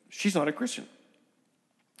 she's not a Christian.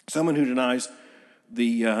 Someone who denies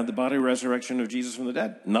the bodily resurrection of Jesus from the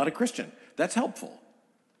dead, not a Christian. That's helpful.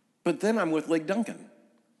 But then I'm with Lake Duncan,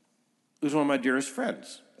 who's one of my dearest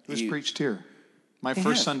friends. Who's preached here. My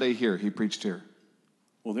first Sunday here, he preached here.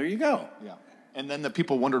 Well, there you go. Yeah. And then the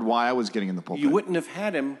people wondered why I was getting in the pulpit. You wouldn't have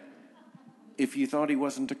had him if you thought he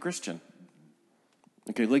wasn't a Christian.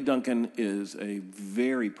 Okay, Lake Duncan is a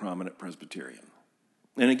very prominent Presbyterian.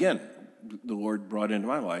 And again, the Lord brought into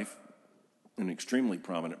my life an extremely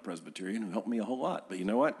prominent Presbyterian who helped me a whole lot. But you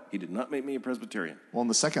know what? He did not make me a Presbyterian. Well, in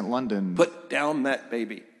the Second London... Put down that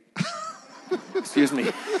baby. Excuse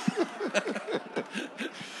me.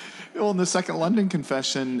 Well, the Second London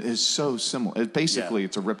Confession is so similar.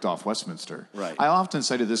 It's a ripped-off Westminster. Right. I often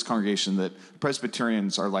say to this congregation that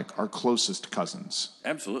Presbyterians are like our closest cousins.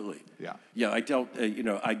 Absolutely. Yeah. Yeah, I tell,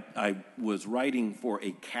 I was writing for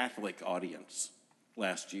a Catholic audience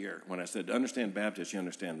last year when I said, to understand Baptists, you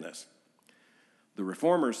understand this. The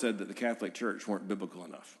Reformers said that the Catholic Church weren't biblical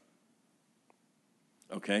enough.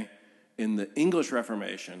 Okay? In the English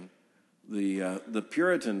Reformation, the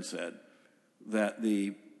Puritans said that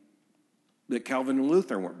that Calvin and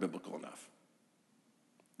Luther weren't biblical enough.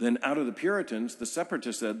 Then out of the Puritans, the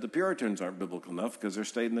Separatists said the Puritans aren't biblical enough because they're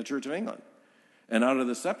stayed in the Church of England. And out of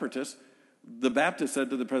the Separatists, the Baptists said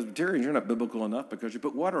to the Presbyterians, you're not biblical enough because you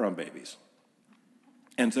put water on babies.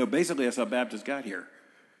 And so basically that's how Baptists got here.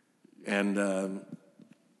 And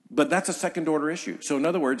but that's a second-order issue. So in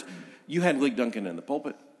other words, you had Lake Duncan in the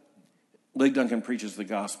pulpit. Lake Duncan preaches the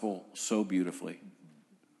gospel so beautifully.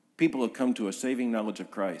 People have come to a saving knowledge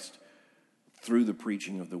of Christ through the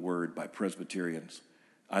preaching of the word by Presbyterians.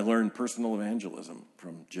 I learned personal evangelism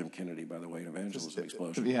from Jim Kennedy, by the way, an evangelism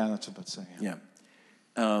explosion. Yeah, that's what I'm saying. Yeah.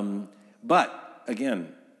 But,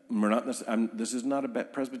 again, this is not a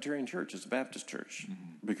Presbyterian church. It's a Baptist church.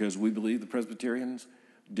 Mm-hmm. Because we believe the Presbyterians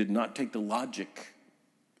did not take the logic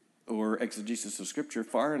or exegesis of Scripture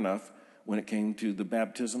far enough when it came to the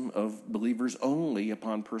baptism of believers only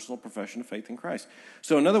upon personal profession of faith in Christ.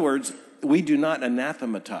 So, in other words, we do not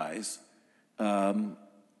anathematize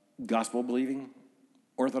gospel-believing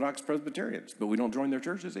Orthodox Presbyterians, but we don't join their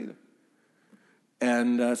churches either.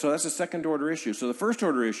 And so that's a second-order issue. So the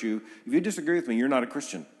first-order issue, if you disagree with me, you're not a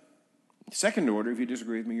Christian. Second order, if you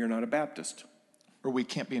disagree with me, you're not a Baptist. Or we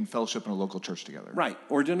can't be in fellowship in a local church together. Right,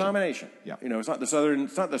 or denomination. Yeah. You know, it's not the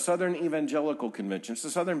Southern Evangelical Convention. It's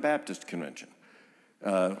the Southern Baptist Convention.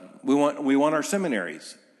 We want our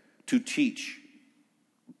seminaries to teach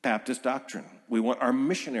Baptist doctrine. We want our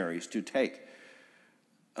missionaries to take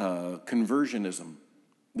conversionism,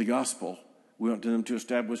 the gospel. We want them to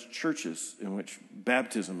establish churches in which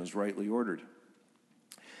baptism is rightly ordered.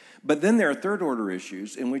 But then there are third-order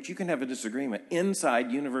issues in which you can have a disagreement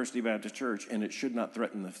inside University Baptist Church, and it should not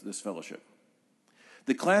threaten this fellowship.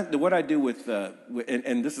 What I do with,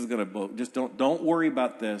 and this is going to, just don't worry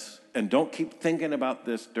about this, and don't keep thinking about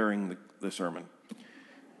this during the sermon.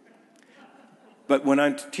 But when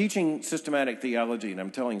I'm teaching systematic theology and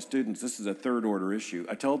I'm telling students this is a third-order issue,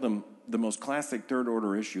 I tell them the most classic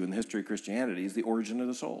third-order issue in the history of Christianity is the origin of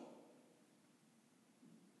the soul.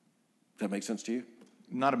 Does that make sense to you?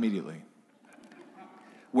 Not immediately.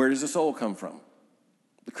 Where does the soul come from?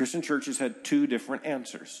 The Christian church has had two different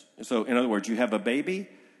answers. So, in other words, you have a baby.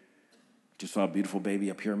 Just saw a beautiful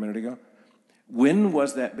baby up here a minute ago. When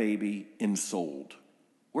was that baby ensouled?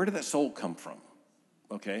 Where did that soul come from?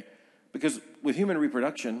 Okay? Because with human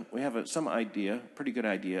reproduction, we have some idea, pretty good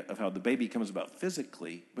idea, of how the baby comes about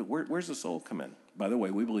physically, but where's the soul come in? By the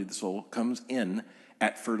way, we believe the soul comes in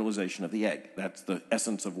at fertilization of the egg. That's the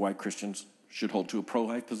essence of why Christians should hold to a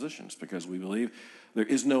pro-life positions, because we believe there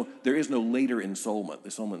is no later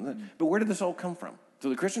ensoulment. But where did the soul come from? So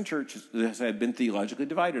the Christian church has been theologically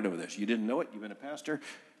divided over this. You didn't know it. You've been a pastor.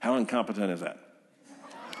 How incompetent is that?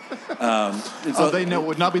 They know it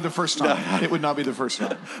would not be the first time. It would not be the first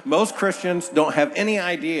time. Most Christians don't have any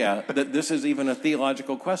idea that this is even a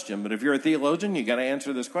theological question. But if you're a theologian, you got to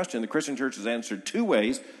answer this question. The Christian church has answered two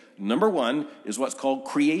ways. Number one is what's called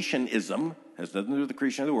creationism. It has nothing to do with the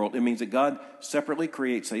creation of the world. It means that God separately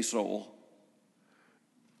creates a soul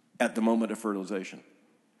at the moment of fertilization.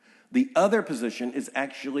 The other position is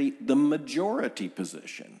actually the majority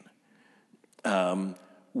position,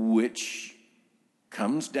 which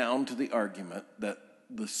comes down to the argument that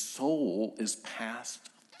the soul is passed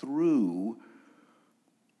through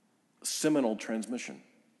seminal transmission.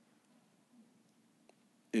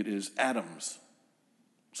 It is Adam's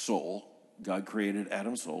soul. God created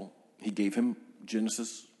Adam's soul. He gave him,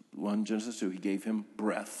 Genesis 1, Genesis 2, he gave him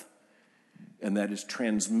breath. And that is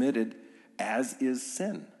transmitted, as is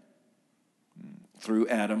sin, through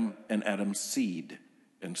Adam and Adam's seed.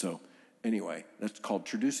 And so, anyway, that's called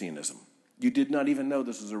Traducianism. You did not even know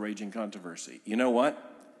this is a raging controversy. You know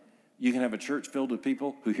what? You can have a church filled with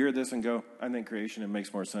people who hear this and go, I think creationism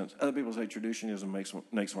makes more sense. Other people say Traducianism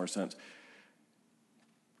makes more sense.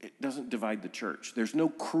 It doesn't divide the church. There's no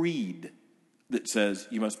creed that says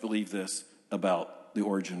you must believe this about the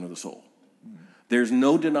origin of the soul. There's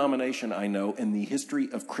no denomination I know in the history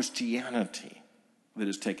of Christianity that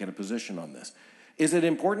has taken a position on this. Is it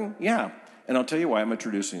important? Yeah. And I'll tell you why I'm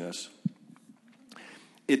introducing this.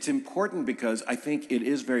 It's important because I think it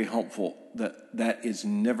is very helpful that is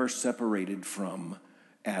never separated from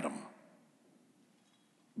Adam.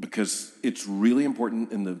 Because it's really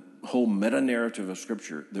important in the whole meta-narrative of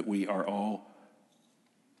Scripture that we are all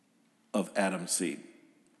of Adam's seed.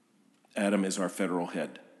 Adam is our federal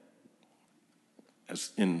head.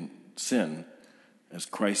 As in sin, as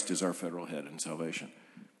Christ is our federal head in salvation.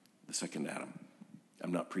 The second Adam.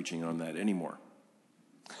 I'm not preaching on that anymore.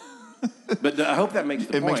 But I hope that makes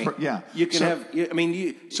the point. You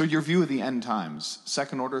can So your view of the end times,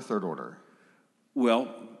 second order, third order?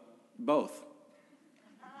 Well, both.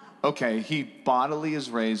 Okay, he bodily is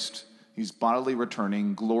raised, he's bodily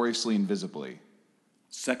returning, gloriously and visibly.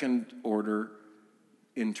 Second order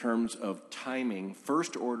in terms of timing,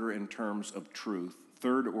 first order in terms of truth,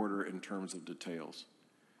 third order in terms of details.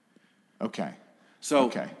 Okay.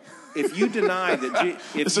 So if you deny that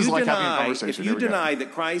if you deny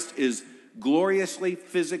that Christ is gloriously,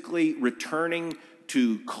 physically returning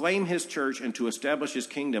to claim his church and to establish his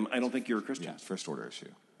kingdom, I don't think you're a Christian. Yeah, first order issue.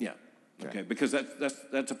 Yeah. Okay. Because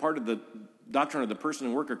that's a part of the doctrine of the person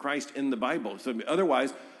and work of Christ in the Bible. So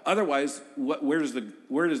otherwise, where does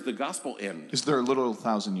the gospel end? Is there a little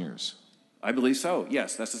 1,000 years? I believe so.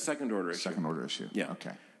 Yes, that's a second order issue. Second order issue. Yeah.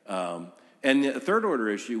 Okay. And the third order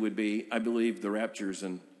issue would be, I believe, the raptures.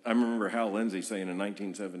 And I remember Hal Lindsey saying in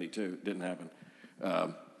 1972, it didn't happen.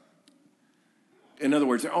 In other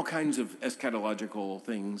words, there are all kinds of eschatological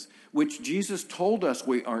things which Jesus told us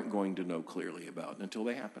we aren't going to know clearly about until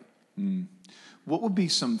they happen. What would be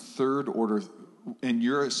some third order, in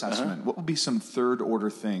your assessment, what would be some third order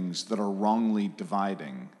things that are wrongly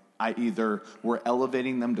dividing? Either we're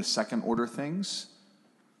elevating them to second order things.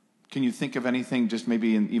 Can you think of anything just maybe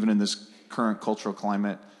even in this current cultural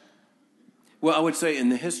climate? Well, I would say in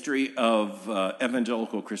the history of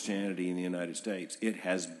evangelical Christianity in the United States, it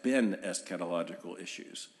has been eschatological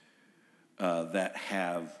issues that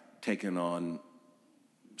have taken on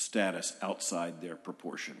status outside their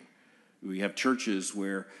proportion. We have churches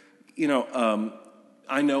where,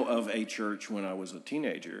 I know of a church when I was a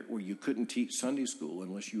teenager where you couldn't teach Sunday school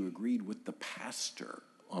unless you agreed with the pastor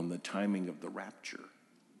on the timing of the rapture.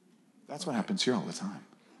 That's what happens here all the time.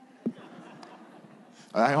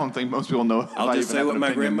 I don't think most people know. I'll just say what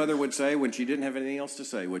my grandmother would say when she didn't have anything else to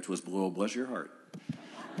say, which was, "Well, bless your heart."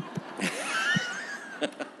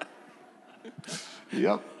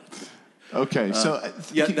 Yep. Okay, so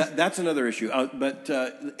that's another issue. But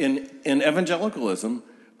in evangelicalism,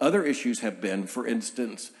 other issues have been, for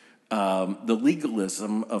instance, the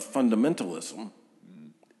legalism of fundamentalism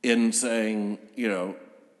in saying,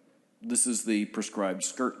 this is the prescribed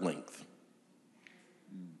skirt length.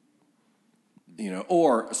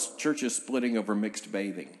 Or churches splitting over mixed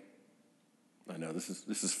bathing. I know this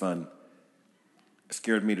is fun. It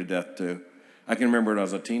scared me to death too. I can remember when I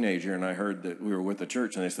was a teenager and I heard that we were with the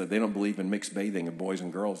church and they said they don't believe in mixed bathing of boys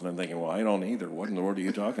and girls, and I'm thinking, well, I don't either. What in the world are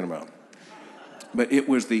you talking about? But it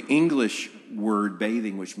was the English word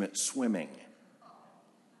bathing, which meant swimming,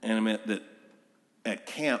 and it meant that at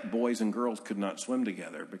camp, boys and girls could not swim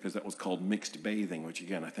together because that was called mixed bathing, which,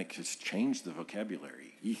 again, I think has changed the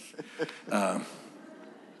vocabulary.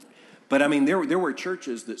 But, I mean, there were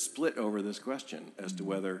churches that split over this question as to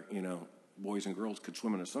whether, boys and girls could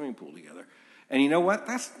swim in a swimming pool together. And you know what?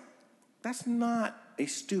 That's not a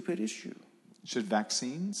stupid issue. Should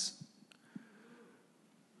vaccines?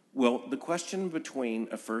 Well, the question between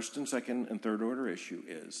a first and second and third order issue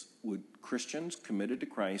is, would Christians committed to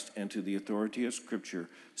Christ and to the authority of Scripture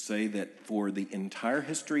say that for the entire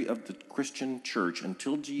history of the Christian church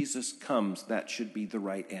until Jesus comes, that should be the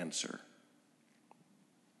right answer?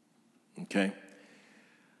 Okay?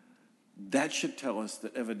 That should tell us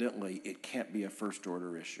that evidently it can't be a first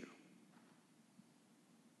order issue.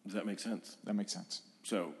 Does that make sense? That makes sense.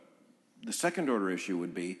 So the second order issue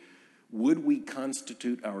would be, would we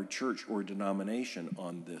constitute our church or denomination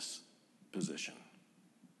on this position?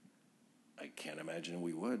 I can't imagine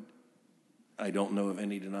we would. I don't know of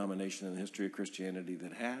any denomination in the history of Christianity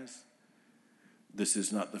that has. This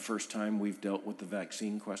is not the first time we've dealt with the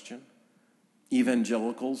vaccine question.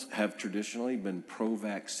 Evangelicals have traditionally been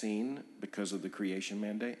pro-vaccine because of the creation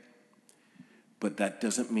mandate. But that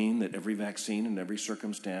doesn't mean that every vaccine in every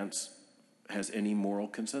circumstance has any moral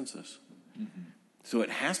consensus. Mm-hmm. So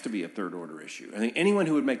it has to be a third-order issue. I think anyone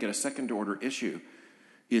who would make it a second-order issue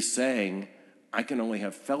is saying, I can only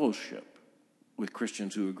have fellowship with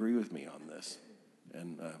Christians who agree with me on this.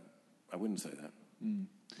 And I wouldn't say that. Mm.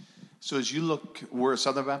 So as you look, we're a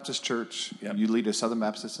Southern Baptist church. Yep. You lead a Southern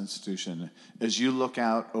Baptist institution. As you look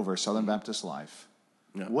out over Southern Baptist life,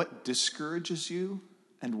 what discourages you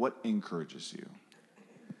and what encourages you?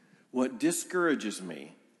 What discourages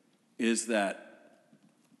me is that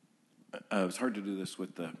it's hard to do this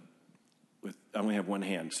with I only have one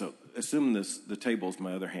hand. So assume the table's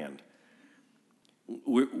my other hand.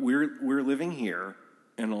 We're living here,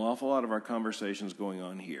 and an awful lot of our conversations going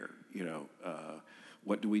on here.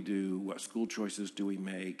 What do we do? What school choices do we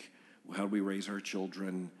make? How do we raise our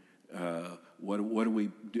children? What do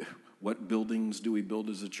we do? What buildings do we build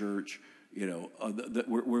as a church?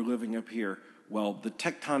 We're living up here. Well, the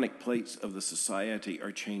tectonic plates of the society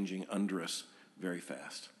are changing under us very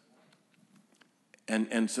fast.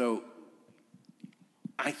 And so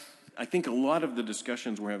I think a lot of the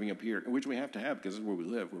discussions we're having up here, which we have to have because this is where we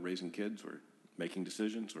live, we're raising kids, we're making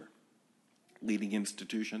decisions, we're leading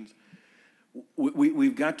institutions,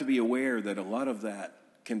 we've got to be aware that a lot of that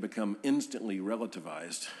can become instantly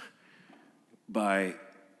relativized by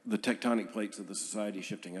the tectonic plates of the society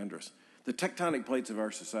shifting under us. The tectonic plates of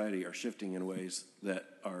our society are shifting in ways that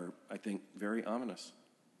are, I think, very ominous.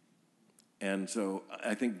 And so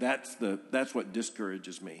I think that's what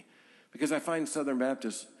discourages me. Because I find Southern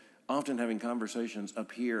Baptists often having conversations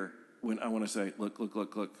up here when I want to say, look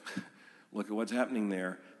at what's happening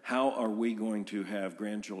there. How are we going to have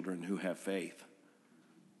grandchildren who have faith?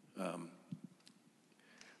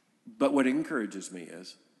 But what encourages me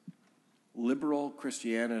is liberal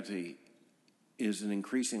Christianity is an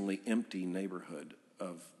increasingly empty neighborhood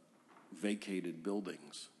of vacated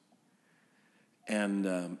buildings.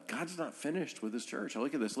 And God's not finished with his church. I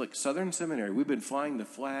look at this. Look, Southern Seminary, we've been flying the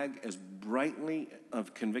flag as brightly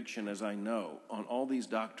of conviction as I know on all these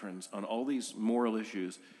doctrines, on all these moral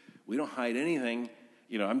issues. We don't hide anything.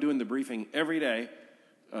 I'm doing the briefing every day.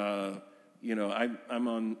 I'm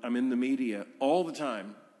in the media all the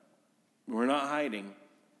time. We're not hiding.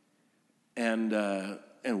 And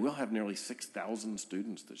and we'll have nearly 6,000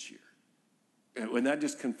 students this year. And that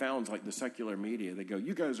just confounds like the secular media. They go,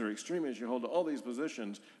 you guys are extremists, you hold all these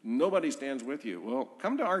positions, nobody stands with you. Well,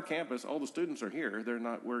 come to our campus, all the students are here, they're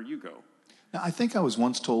not where you go. Now, I think I was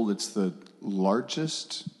once told it's the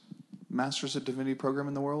largest Masters of Divinity program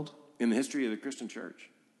in the world. In the history of the Christian church.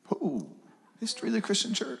 Oh, history of the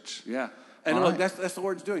Christian church. Yeah. And look, that's the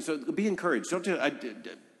Lord's doing. So be encouraged.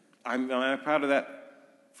 I'm proud of that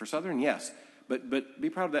for Southern, yes. But be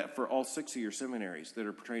proud of that for all 6 of your seminaries that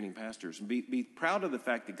are training pastors. And be proud of the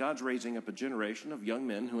fact that God's raising up a generation of young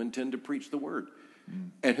men who intend to preach the word.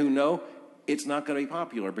 And who know it's not going to be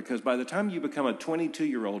popular, because by the time you become a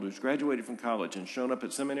 22-year-old who's graduated from college and shown up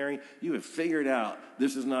at seminary, you have figured out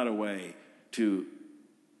this is not a way to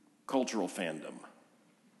cultural fandom.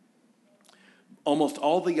 Almost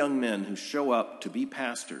all the young men who show up to be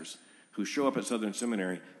pastors, who show up at Southern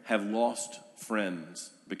Seminary, have lost friends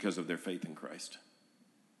because of their faith in Christ.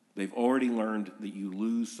 They've already learned that you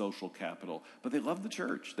lose social capital, but they love the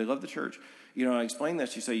church. They love the church. You know, I explain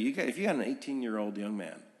this. You say, if you got an 18-year-old young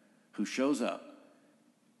man who shows up,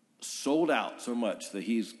 sold out so much that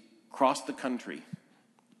he's crossed the country.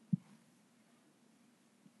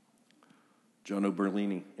 John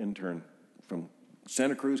O'Berlini, intern from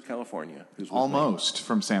Santa Cruz, California. Who's almost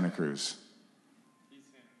from Santa Cruz.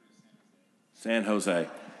 San Jose.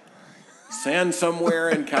 San somewhere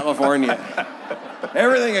in California.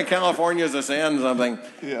 Everything in California is a San something.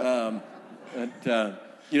 Yeah.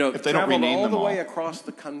 If they don't rename all them the all. way across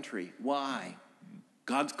the country. Why?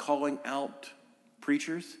 God's calling out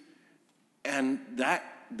preachers, and that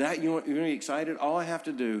you're going to be excited. All I have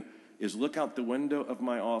to do is look out the window of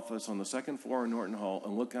my office on the second floor of Norton Hall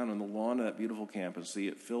and look out on the lawn of that beautiful campus, see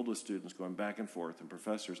it filled with students going back and forth and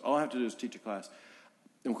professors. All I have to do is teach a class.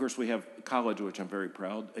 And, of course, we have college, which I'm very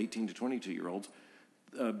proud, 18 to 22-year-olds.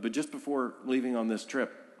 But just before leaving on this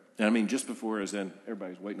trip, and I mean just before, as in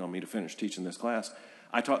everybody's waiting on me to finish teaching this class,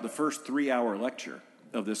 I taught the first 3-hour lecture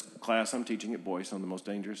of this class I'm teaching at Boyce on the most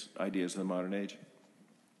dangerous ideas of the modern age.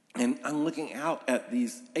 And I'm looking out at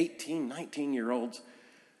these 18, 19-year-olds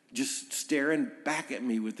just staring back at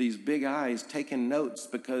me with these big eyes, taking notes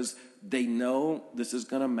because they know this is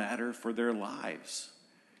going to matter for their lives.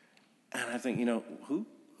 And I think, who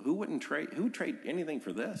would trade anything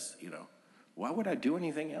for this? Why would I do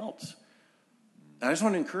anything else? I just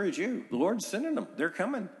want to encourage you. The Lord's sending them. They're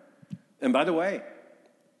coming. And by the way,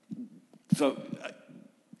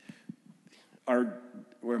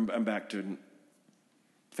 I'm back to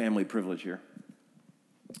family privilege here.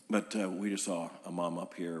 But we just saw a mom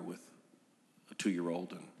up here with a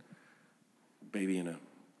 2-year-old and baby in a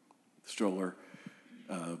stroller.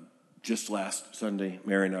 Just last Sunday,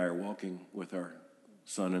 Mary and I are walking with our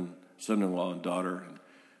son-in-law and daughter and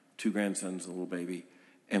 2 grandsons and a little baby.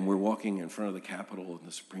 And we're walking in front of the Capitol and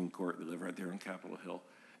the Supreme Court. We live right there on Capitol Hill.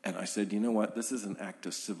 And I said, you know what? This is an act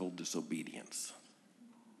of civil disobedience.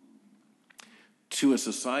 To a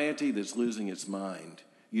society that's losing its mind,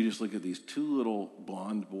 you just look at these 2 little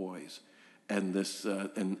blonde boys and this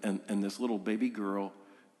and this little baby girl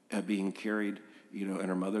being carried, in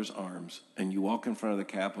her mother's arms, and you walk in front of the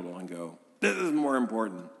Capitol and go, this is more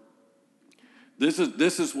important. This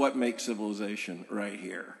is what makes civilization right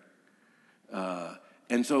here.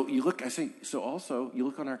 And so you look, also you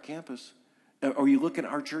look on our campus, or you look in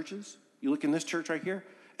our churches, you look in this church right here,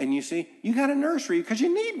 and you see, you got a nursery because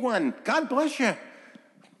you need one. God bless you.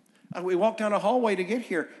 We walked down a hallway to get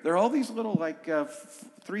here. There are all these little,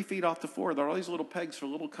 3 feet off the floor, there are all these little pegs for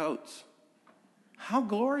little coats. How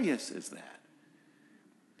glorious is that?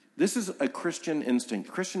 This is a Christian instinct.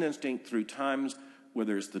 Christian instinct through times,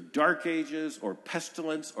 whether it's the dark ages or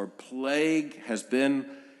pestilence or plague, has been,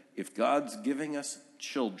 if God's giving us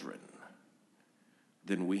children,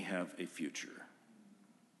 then we have a future.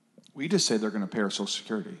 We just say they're going to pay our Social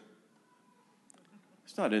Security.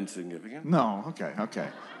 It's not insignificant. No, okay.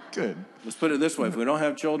 Good. Let's put it this way. If we don't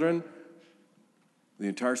have children, the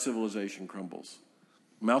entire civilization crumbles.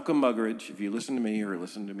 Malcolm Muggeridge, if you listen to me or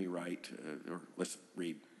listen to me right, or listen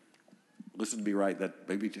to me right, that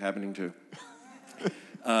may be happening too.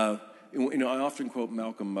 I often quote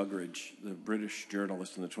Malcolm Muggeridge, the British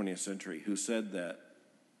journalist in the 20th century, who said that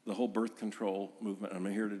the whole birth control movement, I'm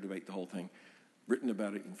not here to debate the whole thing, written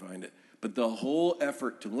about it, you can find it, but the whole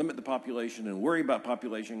effort to limit the population and worry about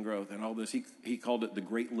population growth and all this, he called it the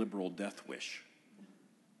great liberal death wish.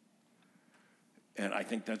 And I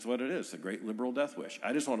think that's what it is, the great liberal death wish.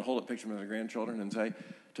 I just want to hold up pictures of my grandchildren and say,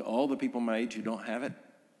 to all the people my age who don't have it,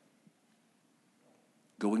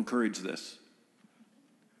 go encourage this.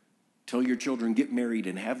 Tell your children, get married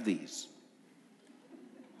and have these.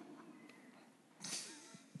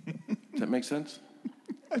 Does that make sense?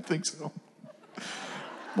 I think so.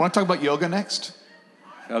 Want to talk about yoga next?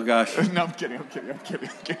 Oh, gosh. No, I'm kidding. I'm not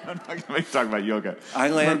going to make you talk about yoga. I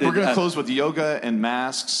landed... We're going to close with yoga and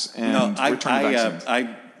masks and return to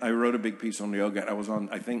vaccines. I wrote a big piece on yoga. I was on,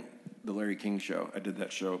 I think, the Larry King show. I did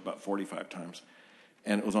that show about 45 times.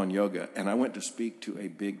 And it was on yoga. And I went to speak to a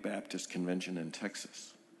big Baptist convention in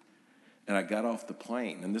Texas. And I got off the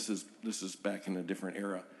plane. And this is back in a different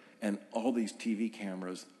era. And all these TV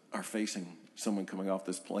cameras are facing someone coming off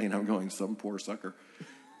this plane. I'm going, some poor sucker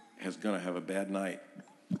is going to have a bad night.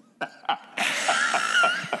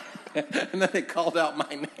 And then they called out my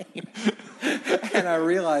name. And I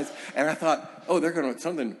realized, and I thought, oh, they're going to,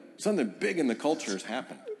 something big in the culture has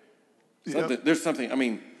happened. There's something, I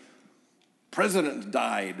mean, president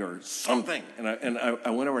died or something. And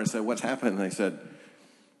I went over and said, what's happened? And they said,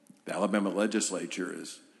 the Alabama legislature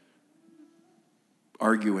is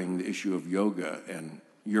arguing the issue of yoga and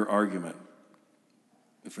your argument.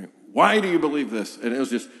 Why do you believe this? And it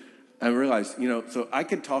was just, I realized, so I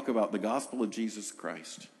could talk about the gospel of Jesus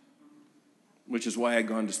Christ, which is why I'd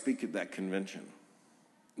gone to speak at that convention.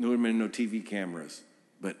 There would have been no TV cameras,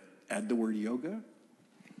 but add the word yoga.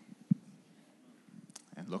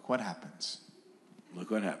 And look what happens.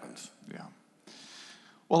 Look what happens. Yeah.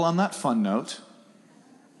 Well, on that fun note,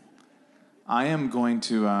 I'm going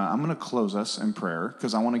to close us in prayer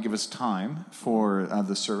because I want to give us time for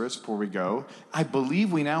the service before we go. I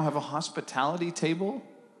believe we now have a hospitality table.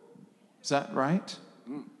 Is that right?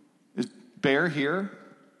 Is Bear here?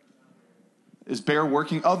 Is Bear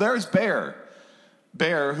working? Oh, there's Bear.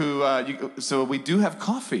 Bear, so we do have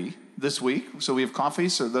coffee this week. So we have coffee.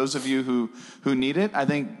 So those of you who need it, I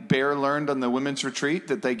think Bear learned on the women's retreat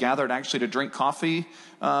that they gathered actually to drink coffee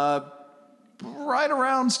right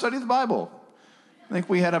around study the Bible. I think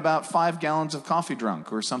we had about 5 gallons of coffee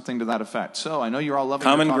drunk or something to that effect. So I know you're all loving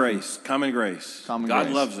Common your coffee. grace. Common grace. Common God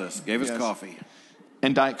grace. loves us. Gave us coffee.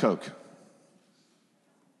 And Diet Coke.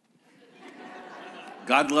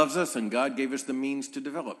 God loves us, and God gave us the means to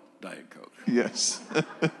develop Diet Coke. Yes.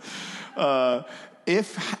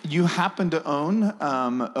 If you happen to own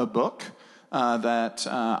a book that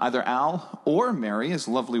either Al or Mary, his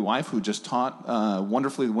lovely wife, who just taught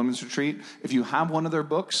wonderfully the women's retreat, if you have one of their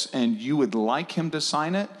books and you would like him to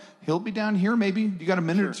sign it, he'll be down here. Maybe you got a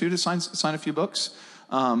minute or two to sign a few books.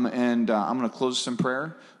 I'm going to close this in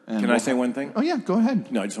prayer. Can I say one thing? Oh, yeah, go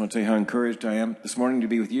ahead. No, I just want to say how encouraged I am this morning to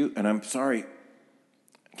be with you. And I'm sorry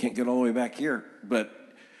I can't get all the way back here, but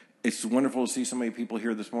it's wonderful to see so many people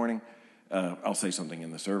here this morning. I'll say something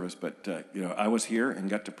in the service, but I was here and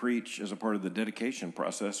got to preach as a part of the dedication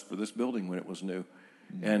process for this building when it was new.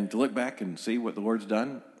 Mm-hmm. And to look back and see what the Lord's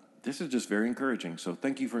done, this is just very encouraging. So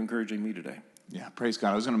thank you for encouraging me today. Yeah, praise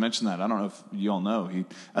God. I was going to mention that. I don't know if you all know.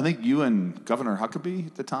 I think you and Governor Huckabee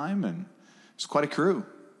at the time, and it's quite a crew.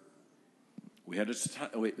 We had us a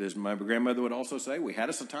time. As my grandmother would also say, we had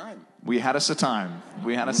us a time. We had us a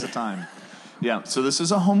time. Yeah, so this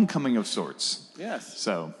is a homecoming of sorts. Yes.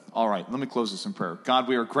 So, all right, let me close this in prayer. God,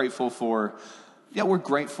 we're grateful for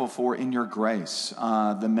in your grace,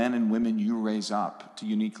 the men and women you raise up to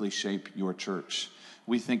uniquely shape your church.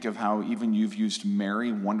 We think of how even you've used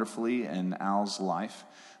Mary wonderfully in Al's life,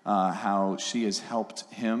 how she has helped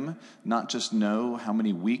him not just know how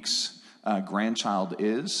many weeks grandchild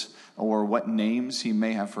is or what names he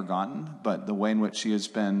may have forgotten, but the way in which she has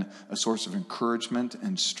been a source of encouragement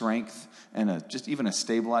and strength and just even a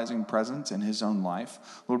stabilizing presence in his own life.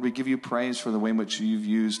 Lord, we give you praise for the way in which you've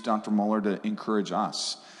used Dr. Muller to encourage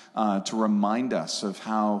us, to remind us of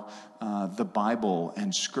how the Bible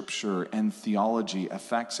and Scripture and theology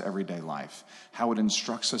affects everyday life, how it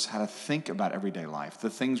instructs us how to think about everyday life, the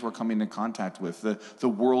things we're coming into contact with, the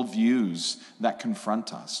worldviews that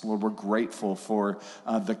confront us. Lord, we're grateful for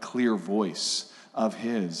the clear voice of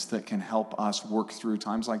his that can help us work through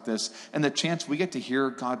times like this, and the chance we get to hear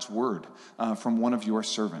God's word from one of your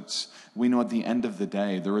servants. We know at the end of the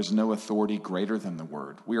day, there is no authority greater than the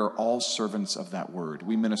word. We are all servants of that word.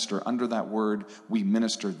 We minister under that word. We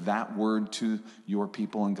minister that word to your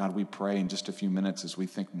people. And God, we pray in just a few minutes as we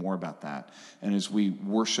think more about that and as we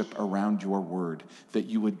worship around your word, that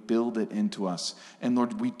you would build it into us. And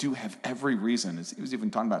Lord, we do have every reason, as he was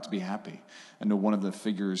even talking about, to be happy. I know one of the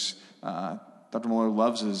figures Dr. Muller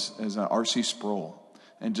loves is R.C. Sproul,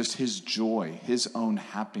 and just his joy, his own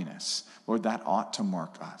happiness. Lord, that ought to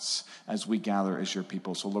mark us as we gather as your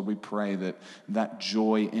people. So, Lord, we pray that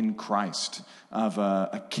joy in Christ of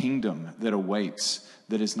a kingdom that awaits,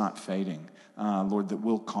 that is not fading, Lord, that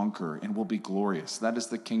will conquer and will be glorious. That is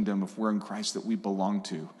the kingdom, if we're in Christ, that we belong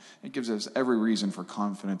to. It gives us every reason for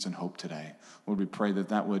confidence and hope today. Lord, we pray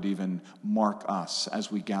that would even mark us as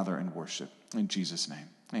we gather and worship. In Jesus' name,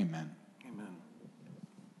 Amen.